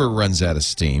 which never runs out of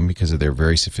steam because of their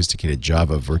very sophisticated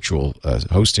Java virtual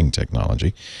hosting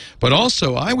technology. But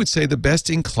also, I would say the best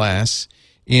in class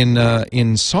in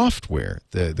software,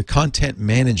 the content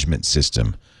management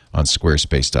system on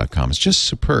squarespace.com. It's just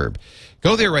superb.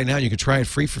 Go there right now. You can try it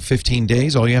free for 15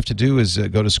 days. All you have to do is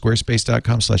go to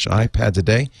squarespace.com/iPad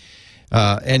today.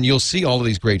 And you'll see all of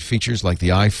these great features like the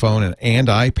iPhone and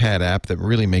iPad app that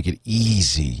really make it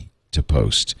easy to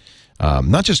post.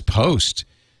 Not just post.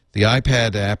 The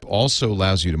iPad app also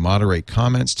allows you to moderate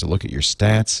comments, to look at your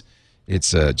stats.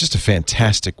 It's just a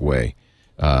fantastic way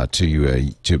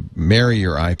to marry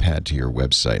your iPad to your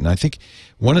website. And I think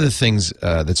one of the things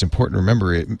that's important to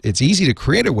remember, it's easy to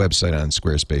create a website on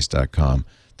Squarespace.com.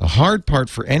 The hard part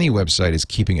for any website is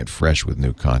keeping it fresh with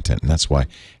new content, and that's why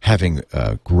having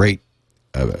great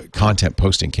content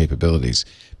posting capabilities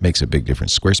makes a big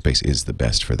difference. Squarespace is the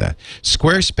best for that.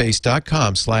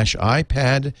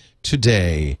 Squarespace.com/iPad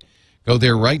today. Go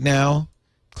there right now.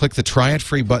 Click the Try It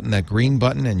Free button, that green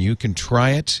button, and you can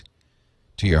try it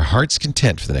to your heart's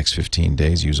content for the next 15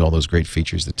 days. Use all those great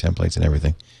features, the templates and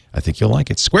everything. I think you'll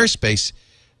like it.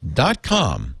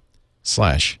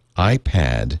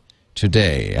 Squarespace.com/iPad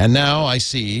today. And now I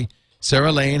see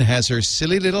Sarah Lane has her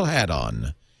silly little hat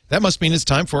on. That must mean it's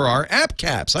time for our app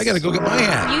caps. I got to go get my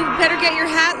hat. You better get your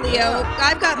hat, Leo.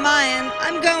 I've got mine.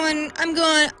 I'm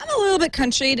a little bit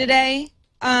country today.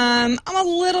 I'm a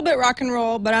little bit rock and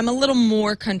roll, but I'm a little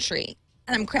more country.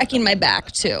 And I'm cracking my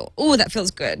back, too. Ooh, that feels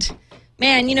good.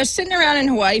 Man, you know, sitting around in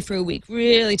Hawaii for a week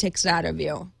really takes it out of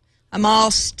you. I'm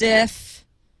all stiff.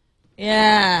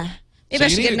 Yeah. Maybe I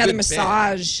should get another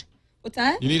massage. What's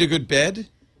that? You need a good bed?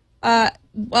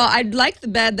 Well, I'd like the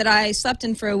bed that I slept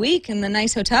in for a week in the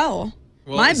nice hotel.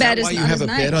 Well, my bed is not as nice. Why you have a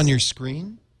bed on your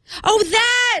screen? Oh,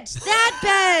 that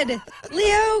bed.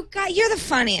 Leo, God, you're the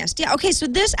funniest. Yeah, okay, so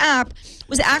this app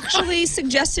was actually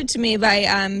suggested to me by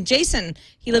Jason.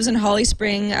 He lives in Holly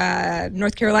Spring,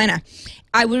 North Carolina.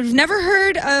 I would have never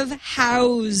heard of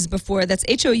Houzz before. That's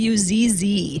Houzz.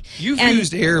 You've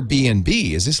used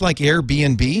Airbnb. Is this like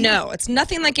Airbnb? No, it's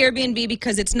nothing like Airbnb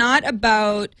because it's not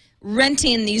about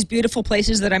renting these beautiful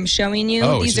places that I'm showing you.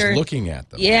 Oh, these it's just looking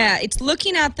at them. Yeah, it's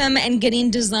looking at them and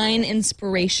getting design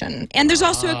inspiration. And there's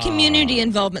also a community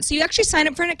involvement. So you actually sign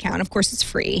up for an account. Of course, it's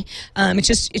free. It's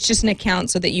just an account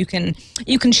so that you can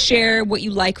share what you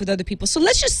like with other people. So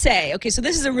let's just say, okay, so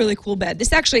this is a really cool bed.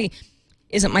 This actually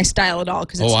isn't my style at all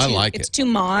because it's too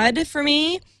mod for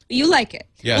me. But you like it.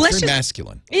 Yeah, well, it's very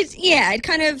masculine.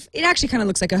 It actually kind of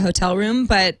looks like a hotel room,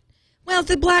 but well,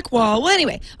 the black wall. Well,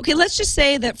 anyway, okay, let's just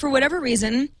say that for whatever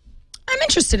reason, I'm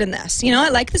interested in this. You know, I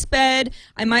like this bed.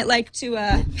 I might like to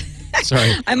I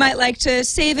might like to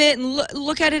save it and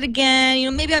look at it again.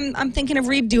 You know, maybe I'm thinking of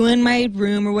redoing my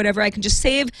room or whatever. I can just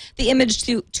save the image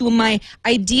to my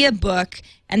idea book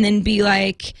and then be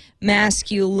like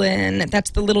masculine.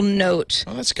 That's the little note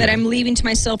that I'm leaving to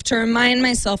myself to remind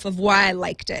myself of why I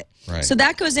liked it. Right. So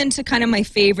that goes into kind of my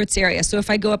favorites area. So if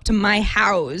I go up to my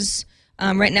house,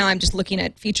 right now I'm just looking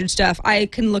at featured stuff. I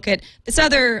can look at this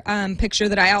other picture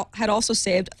that I had also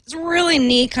saved. It's a really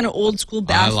neat kind of old school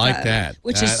bathtub. I like that.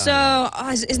 Which is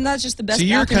isn't that just the best So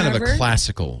you're bathroom kind of ever? a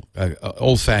classical,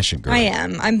 old-fashioned girl. I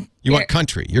am. You want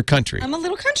country. You're country. I'm a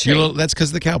little country. That's because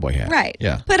of the cowboy hat. Right.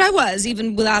 Yeah. But I was,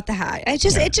 even without the hat. It's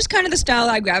just kind of the style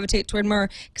I gravitate toward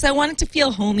more because I want it to feel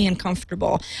homey and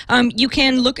comfortable. You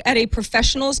can look at a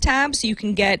professionals tab, so you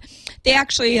can they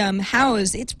actually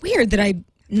house, it's weird that I'm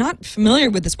not familiar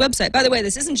with this website. By the way,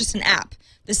 this isn't just an app.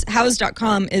 This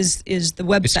Houzz.com is the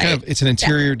website. It's an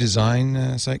interior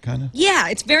design site, kind of? Yeah,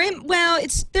 it's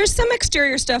there's some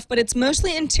exterior stuff, but it's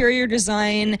mostly interior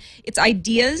design. It's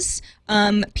ideas.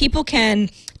 People can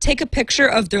take a picture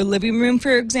of their living room,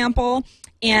 for example,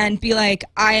 and be like,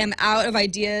 I am out of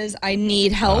ideas. I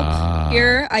need help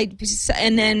here.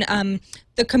 And then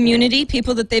the community,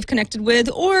 people that they've connected with,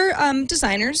 or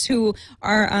designers who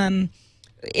are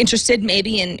interested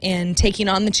maybe in taking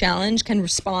on the challenge can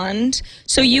respond.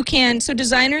 So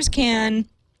designers can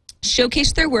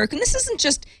showcase their work. And this isn't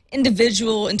just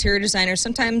individual interior designers.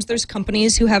 Sometimes there's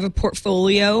companies who have a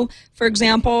portfolio, for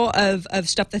example, of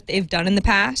stuff that they've done in the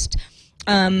past.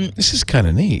 This is kind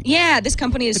of neat. Yeah, this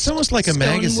company is. It's almost like a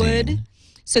magazine.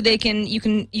 So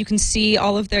you can see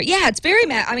all of their. Yeah, it's very.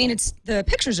 The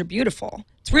pictures are beautiful.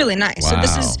 It's really nice. Wow. So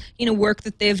this is work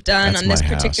that they've done on this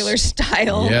particular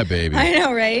style. Yeah, baby. I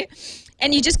know, right?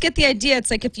 And you just get the idea. It's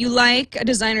like if you like a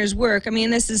designer's work. I mean,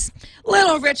 this is a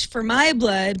little rich for my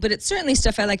blood, but it's certainly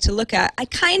stuff I like to look at. I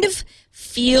kind of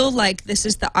feel like this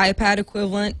is the iPad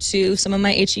equivalent to some of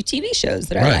my HGTV shows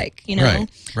that I like. You know,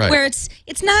 where it's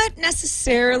not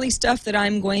necessarily stuff that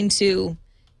I'm going to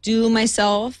do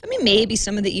myself. I mean, maybe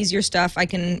some of the easier stuff I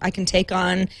can take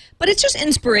on, but it's just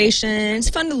inspiration. It's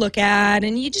fun to look at,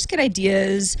 and you just get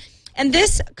ideas. And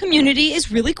this community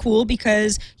is really cool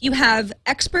because you have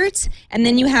experts, and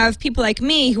then you have people like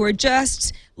me who are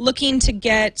just looking to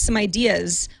get some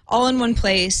ideas all in one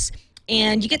place,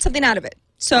 and you get something out of it.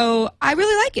 So I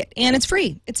really like it, and it's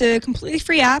free. It's a completely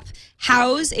free app.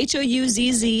 Houzz,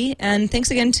 Houzz, and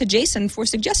thanks again to Jason for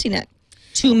suggesting it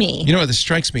to me. You know, this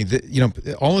strikes me that, you know,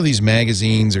 all of these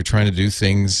magazines are trying to do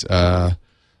things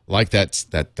like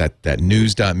that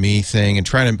news.me thing and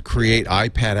trying to create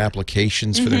iPad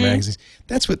applications for their magazines.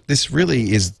 That's what this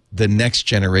really is, the next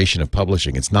generation of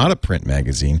publishing. It's not a print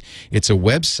magazine. It's a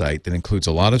website that includes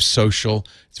a lot of social.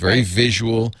 It's very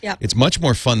visual. Yep. It's much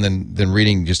more fun than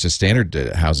reading just a standard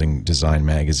housing design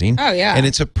magazine. Oh, yeah. And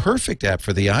it's a perfect app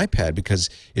for the iPad because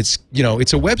it's, you know,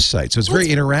 it's a website. So it's very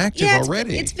interactive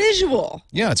already. It's visual.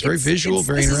 Yeah, it's very visual,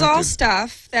 very interactive. This is all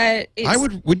stuff that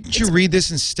wouldn't you read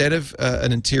this instead of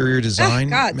an interior design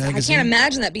magazine? I can't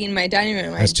imagine that being in my dining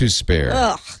room. That's too spare.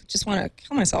 Ugh, just want to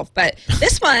kill myself. But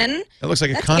this one, it looks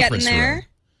like a that's conference getting there.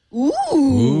 room.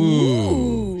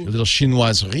 Ooh. A little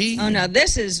chinoiserie. Oh no,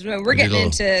 we're getting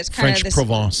into kind French of this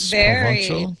Provence. very.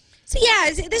 Provençal. So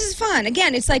yeah, this is fun.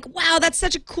 Again, it's like, wow, that's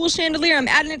such a cool chandelier. I'm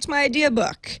adding it to my idea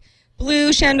book.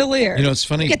 Blue chandelier. You know, it's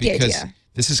funny Get the because idea.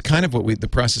 this is kind of what the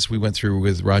process we went through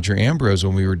with Roger Ambrose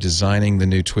when we were designing the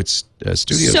new Twit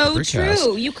studio. So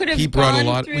true. You could have He brought gone a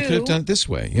lot. through, We could have done it this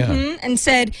way, yeah. and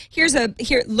said, here,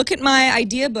 look at my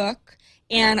idea book,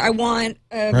 and I want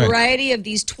a variety of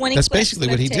these 20 That's clips basically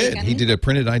that what he I've did. taken. He did a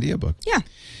printed idea book. Yeah.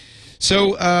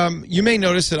 So you may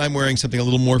notice that I'm wearing something a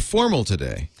little more formal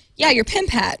today. Yeah, your pimp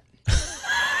hat.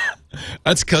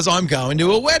 That's because I'm going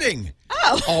to a wedding.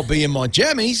 Oh. I'll be in my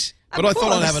jammies. But I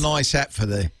thought I'd have a nice hat for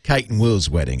the Kate and Will's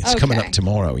wedding. It's coming up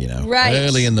tomorrow, you know,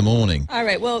 early in the morning. All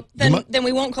right, well, then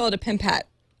we won't call it a pimp hat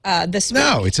this week.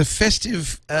 No, it's a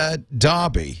festive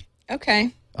derby.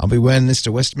 Okay. I'll be wearing this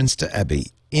to Westminster Abbey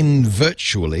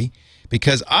virtually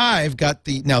because I've got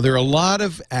now, there are a lot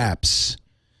of apps.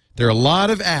 There are a lot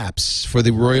of apps for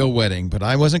the royal wedding, but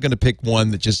I wasn't going to pick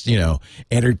one that just, you know,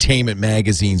 Entertainment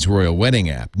Magazine's royal wedding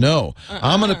app. No,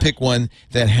 I'm going to pick one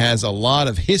that has a lot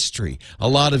of history, a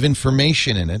lot of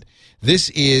information in it. This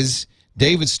is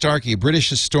David Starkey, a British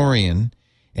historian,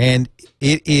 and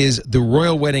it is the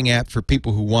royal wedding app for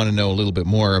people who want to know a little bit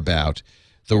more about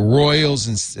the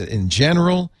royals in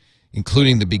general,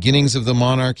 including the beginnings of the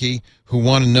monarchy, who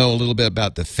want to know a little bit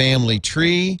about the family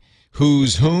tree,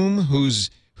 who's whom, who's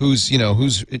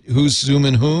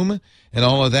zooming whom, and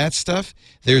all of that stuff.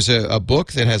 There's a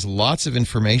book that has lots of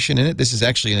information in it. This is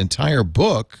actually an entire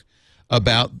book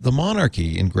about the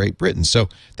monarchy in Great Britain. So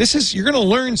you're going to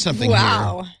learn something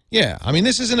wow. here. Yeah, I mean,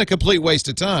 this isn't a complete waste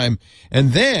of time.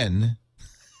 And then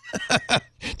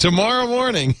tomorrow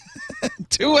morning,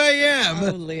 2 a.m.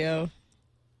 Oh, Leo.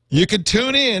 You can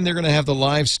tune in. They're going to have the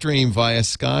live stream via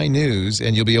Sky News,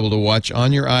 and you'll be able to watch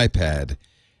on your iPad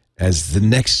as the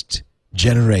next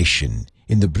generation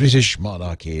in the British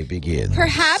monarchy begins.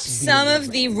 Perhaps some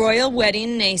of the royal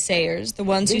wedding naysayers, the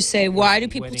ones who say, why do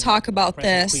people talk about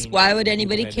this? Why would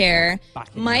anybody care?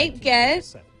 Might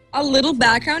get a little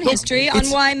background history on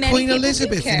why many Queen people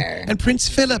Elizabeth do care. and Prince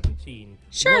Philip.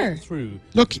 Sure.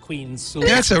 Look,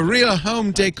 that's a real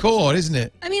home decor, isn't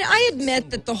it? I mean, I admit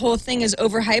that the whole thing is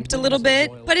overhyped a little bit,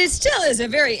 but it still is a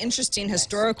very interesting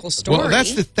historical story. Well,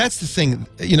 that's the thing.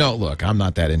 You know, look, I'm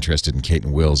not that interested in Kate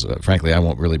and Will's. Frankly, I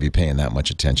won't really be paying that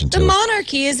much attention to the it.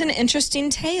 monarchy is an interesting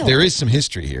tale. There is some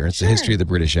history here. It's the history of the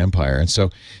British Empire. And so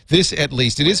this, at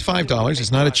least, it is $5.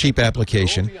 It's not a cheap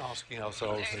application. We'll be asking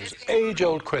ourselves those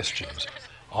age-old questions.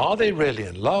 Are they really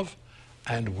in love?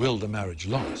 And will the marriage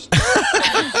last?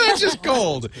 That's just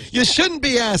gold. You shouldn't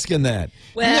be asking that.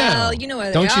 Well, no. you know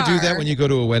what Don't you do that when you go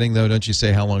to a wedding, though? Don't you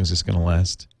say, how long is this going to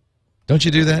last? Don't you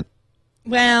do that?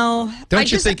 Well,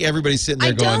 don't you think everybody's sitting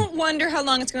there going... I don't wonder how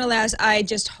long it's going to last. I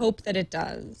just hope that it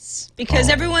does. Because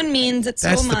everyone means it so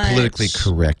much. That's the politically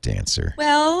correct answer.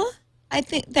 Well, I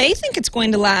think they think it's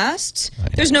going to last.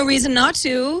 There's no reason not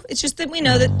to. It's just that we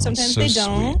know that sometimes they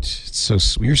don't. It's so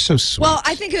sweet. You're so sweet. Well,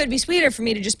 I think it would be sweeter for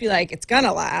me to just be like, it's going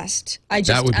to last.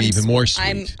 That would be even more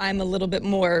sweet. I'm a little bit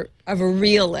more of a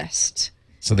realist.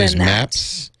 So there's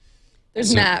maps?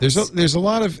 There's maps. There's a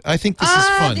lot of... I think this is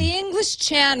fun. The English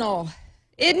Channel.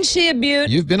 Isn't she a beaut?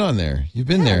 You've been on there. You've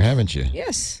been there, haven't you?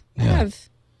 Yes, I have.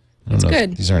 It's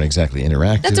good. These aren't exactly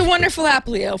interactive. That's a wonderful app,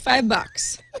 Leo.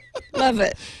 $5. Love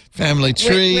it. Family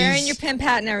trees. Wearing your pimp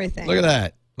hat and everything. Look at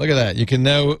that. Look at that. You can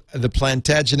know the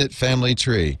Plantagenet family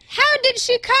tree. How did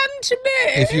she come to be?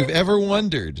 If you've ever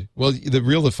wondered, well,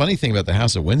 the funny thing about the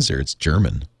House of Windsor, it's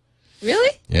German.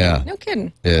 Really? Yeah. No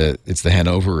kidding. It's the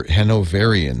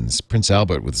Hanoverians, Prince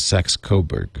Albert with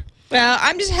Saxe-Coburg. Well,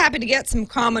 I'm just happy to get some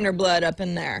commoner blood up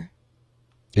in there.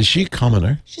 Is she a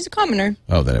commoner? She's a commoner.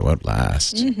 Oh, then it won't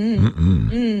last.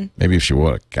 Maybe if she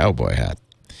wore a cowboy hat.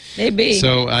 Maybe.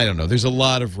 So, I don't know. There's a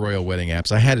lot of royal wedding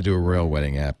apps. I had to do a royal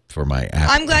wedding app for my app.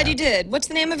 I'm glad you did. What's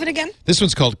the name of it again? This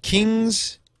one's called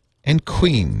Kings and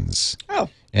Queens. Oh.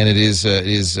 And it is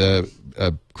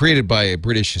created by a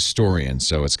British historian,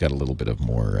 so it's got a little bit of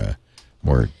more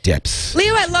depth.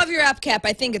 Leo, I love your app cap.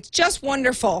 I think it's just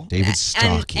wonderful. David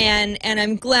Starkey. And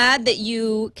I'm glad that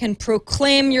you can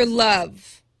proclaim your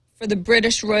love for the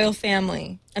British royal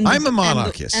family. And I'm a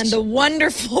monarchist. And the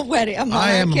wonderful wedding. A monarchist?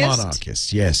 I am a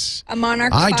monarchist, yes. A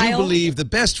monarch. I do believe the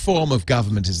best form of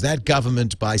government is that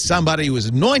government by somebody who is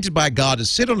anointed by God to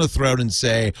sit on a throne and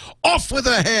say, off with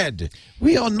her head.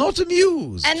 We are not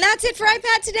amused. And that's it for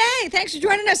iPad today. Thanks for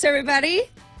joining us, everybody.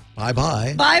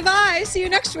 Bye-bye. Bye-bye. See you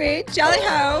next week. Jolly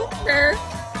ho for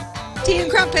tea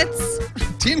and crumpets.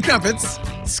 Tea and crumpets.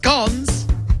 Scones.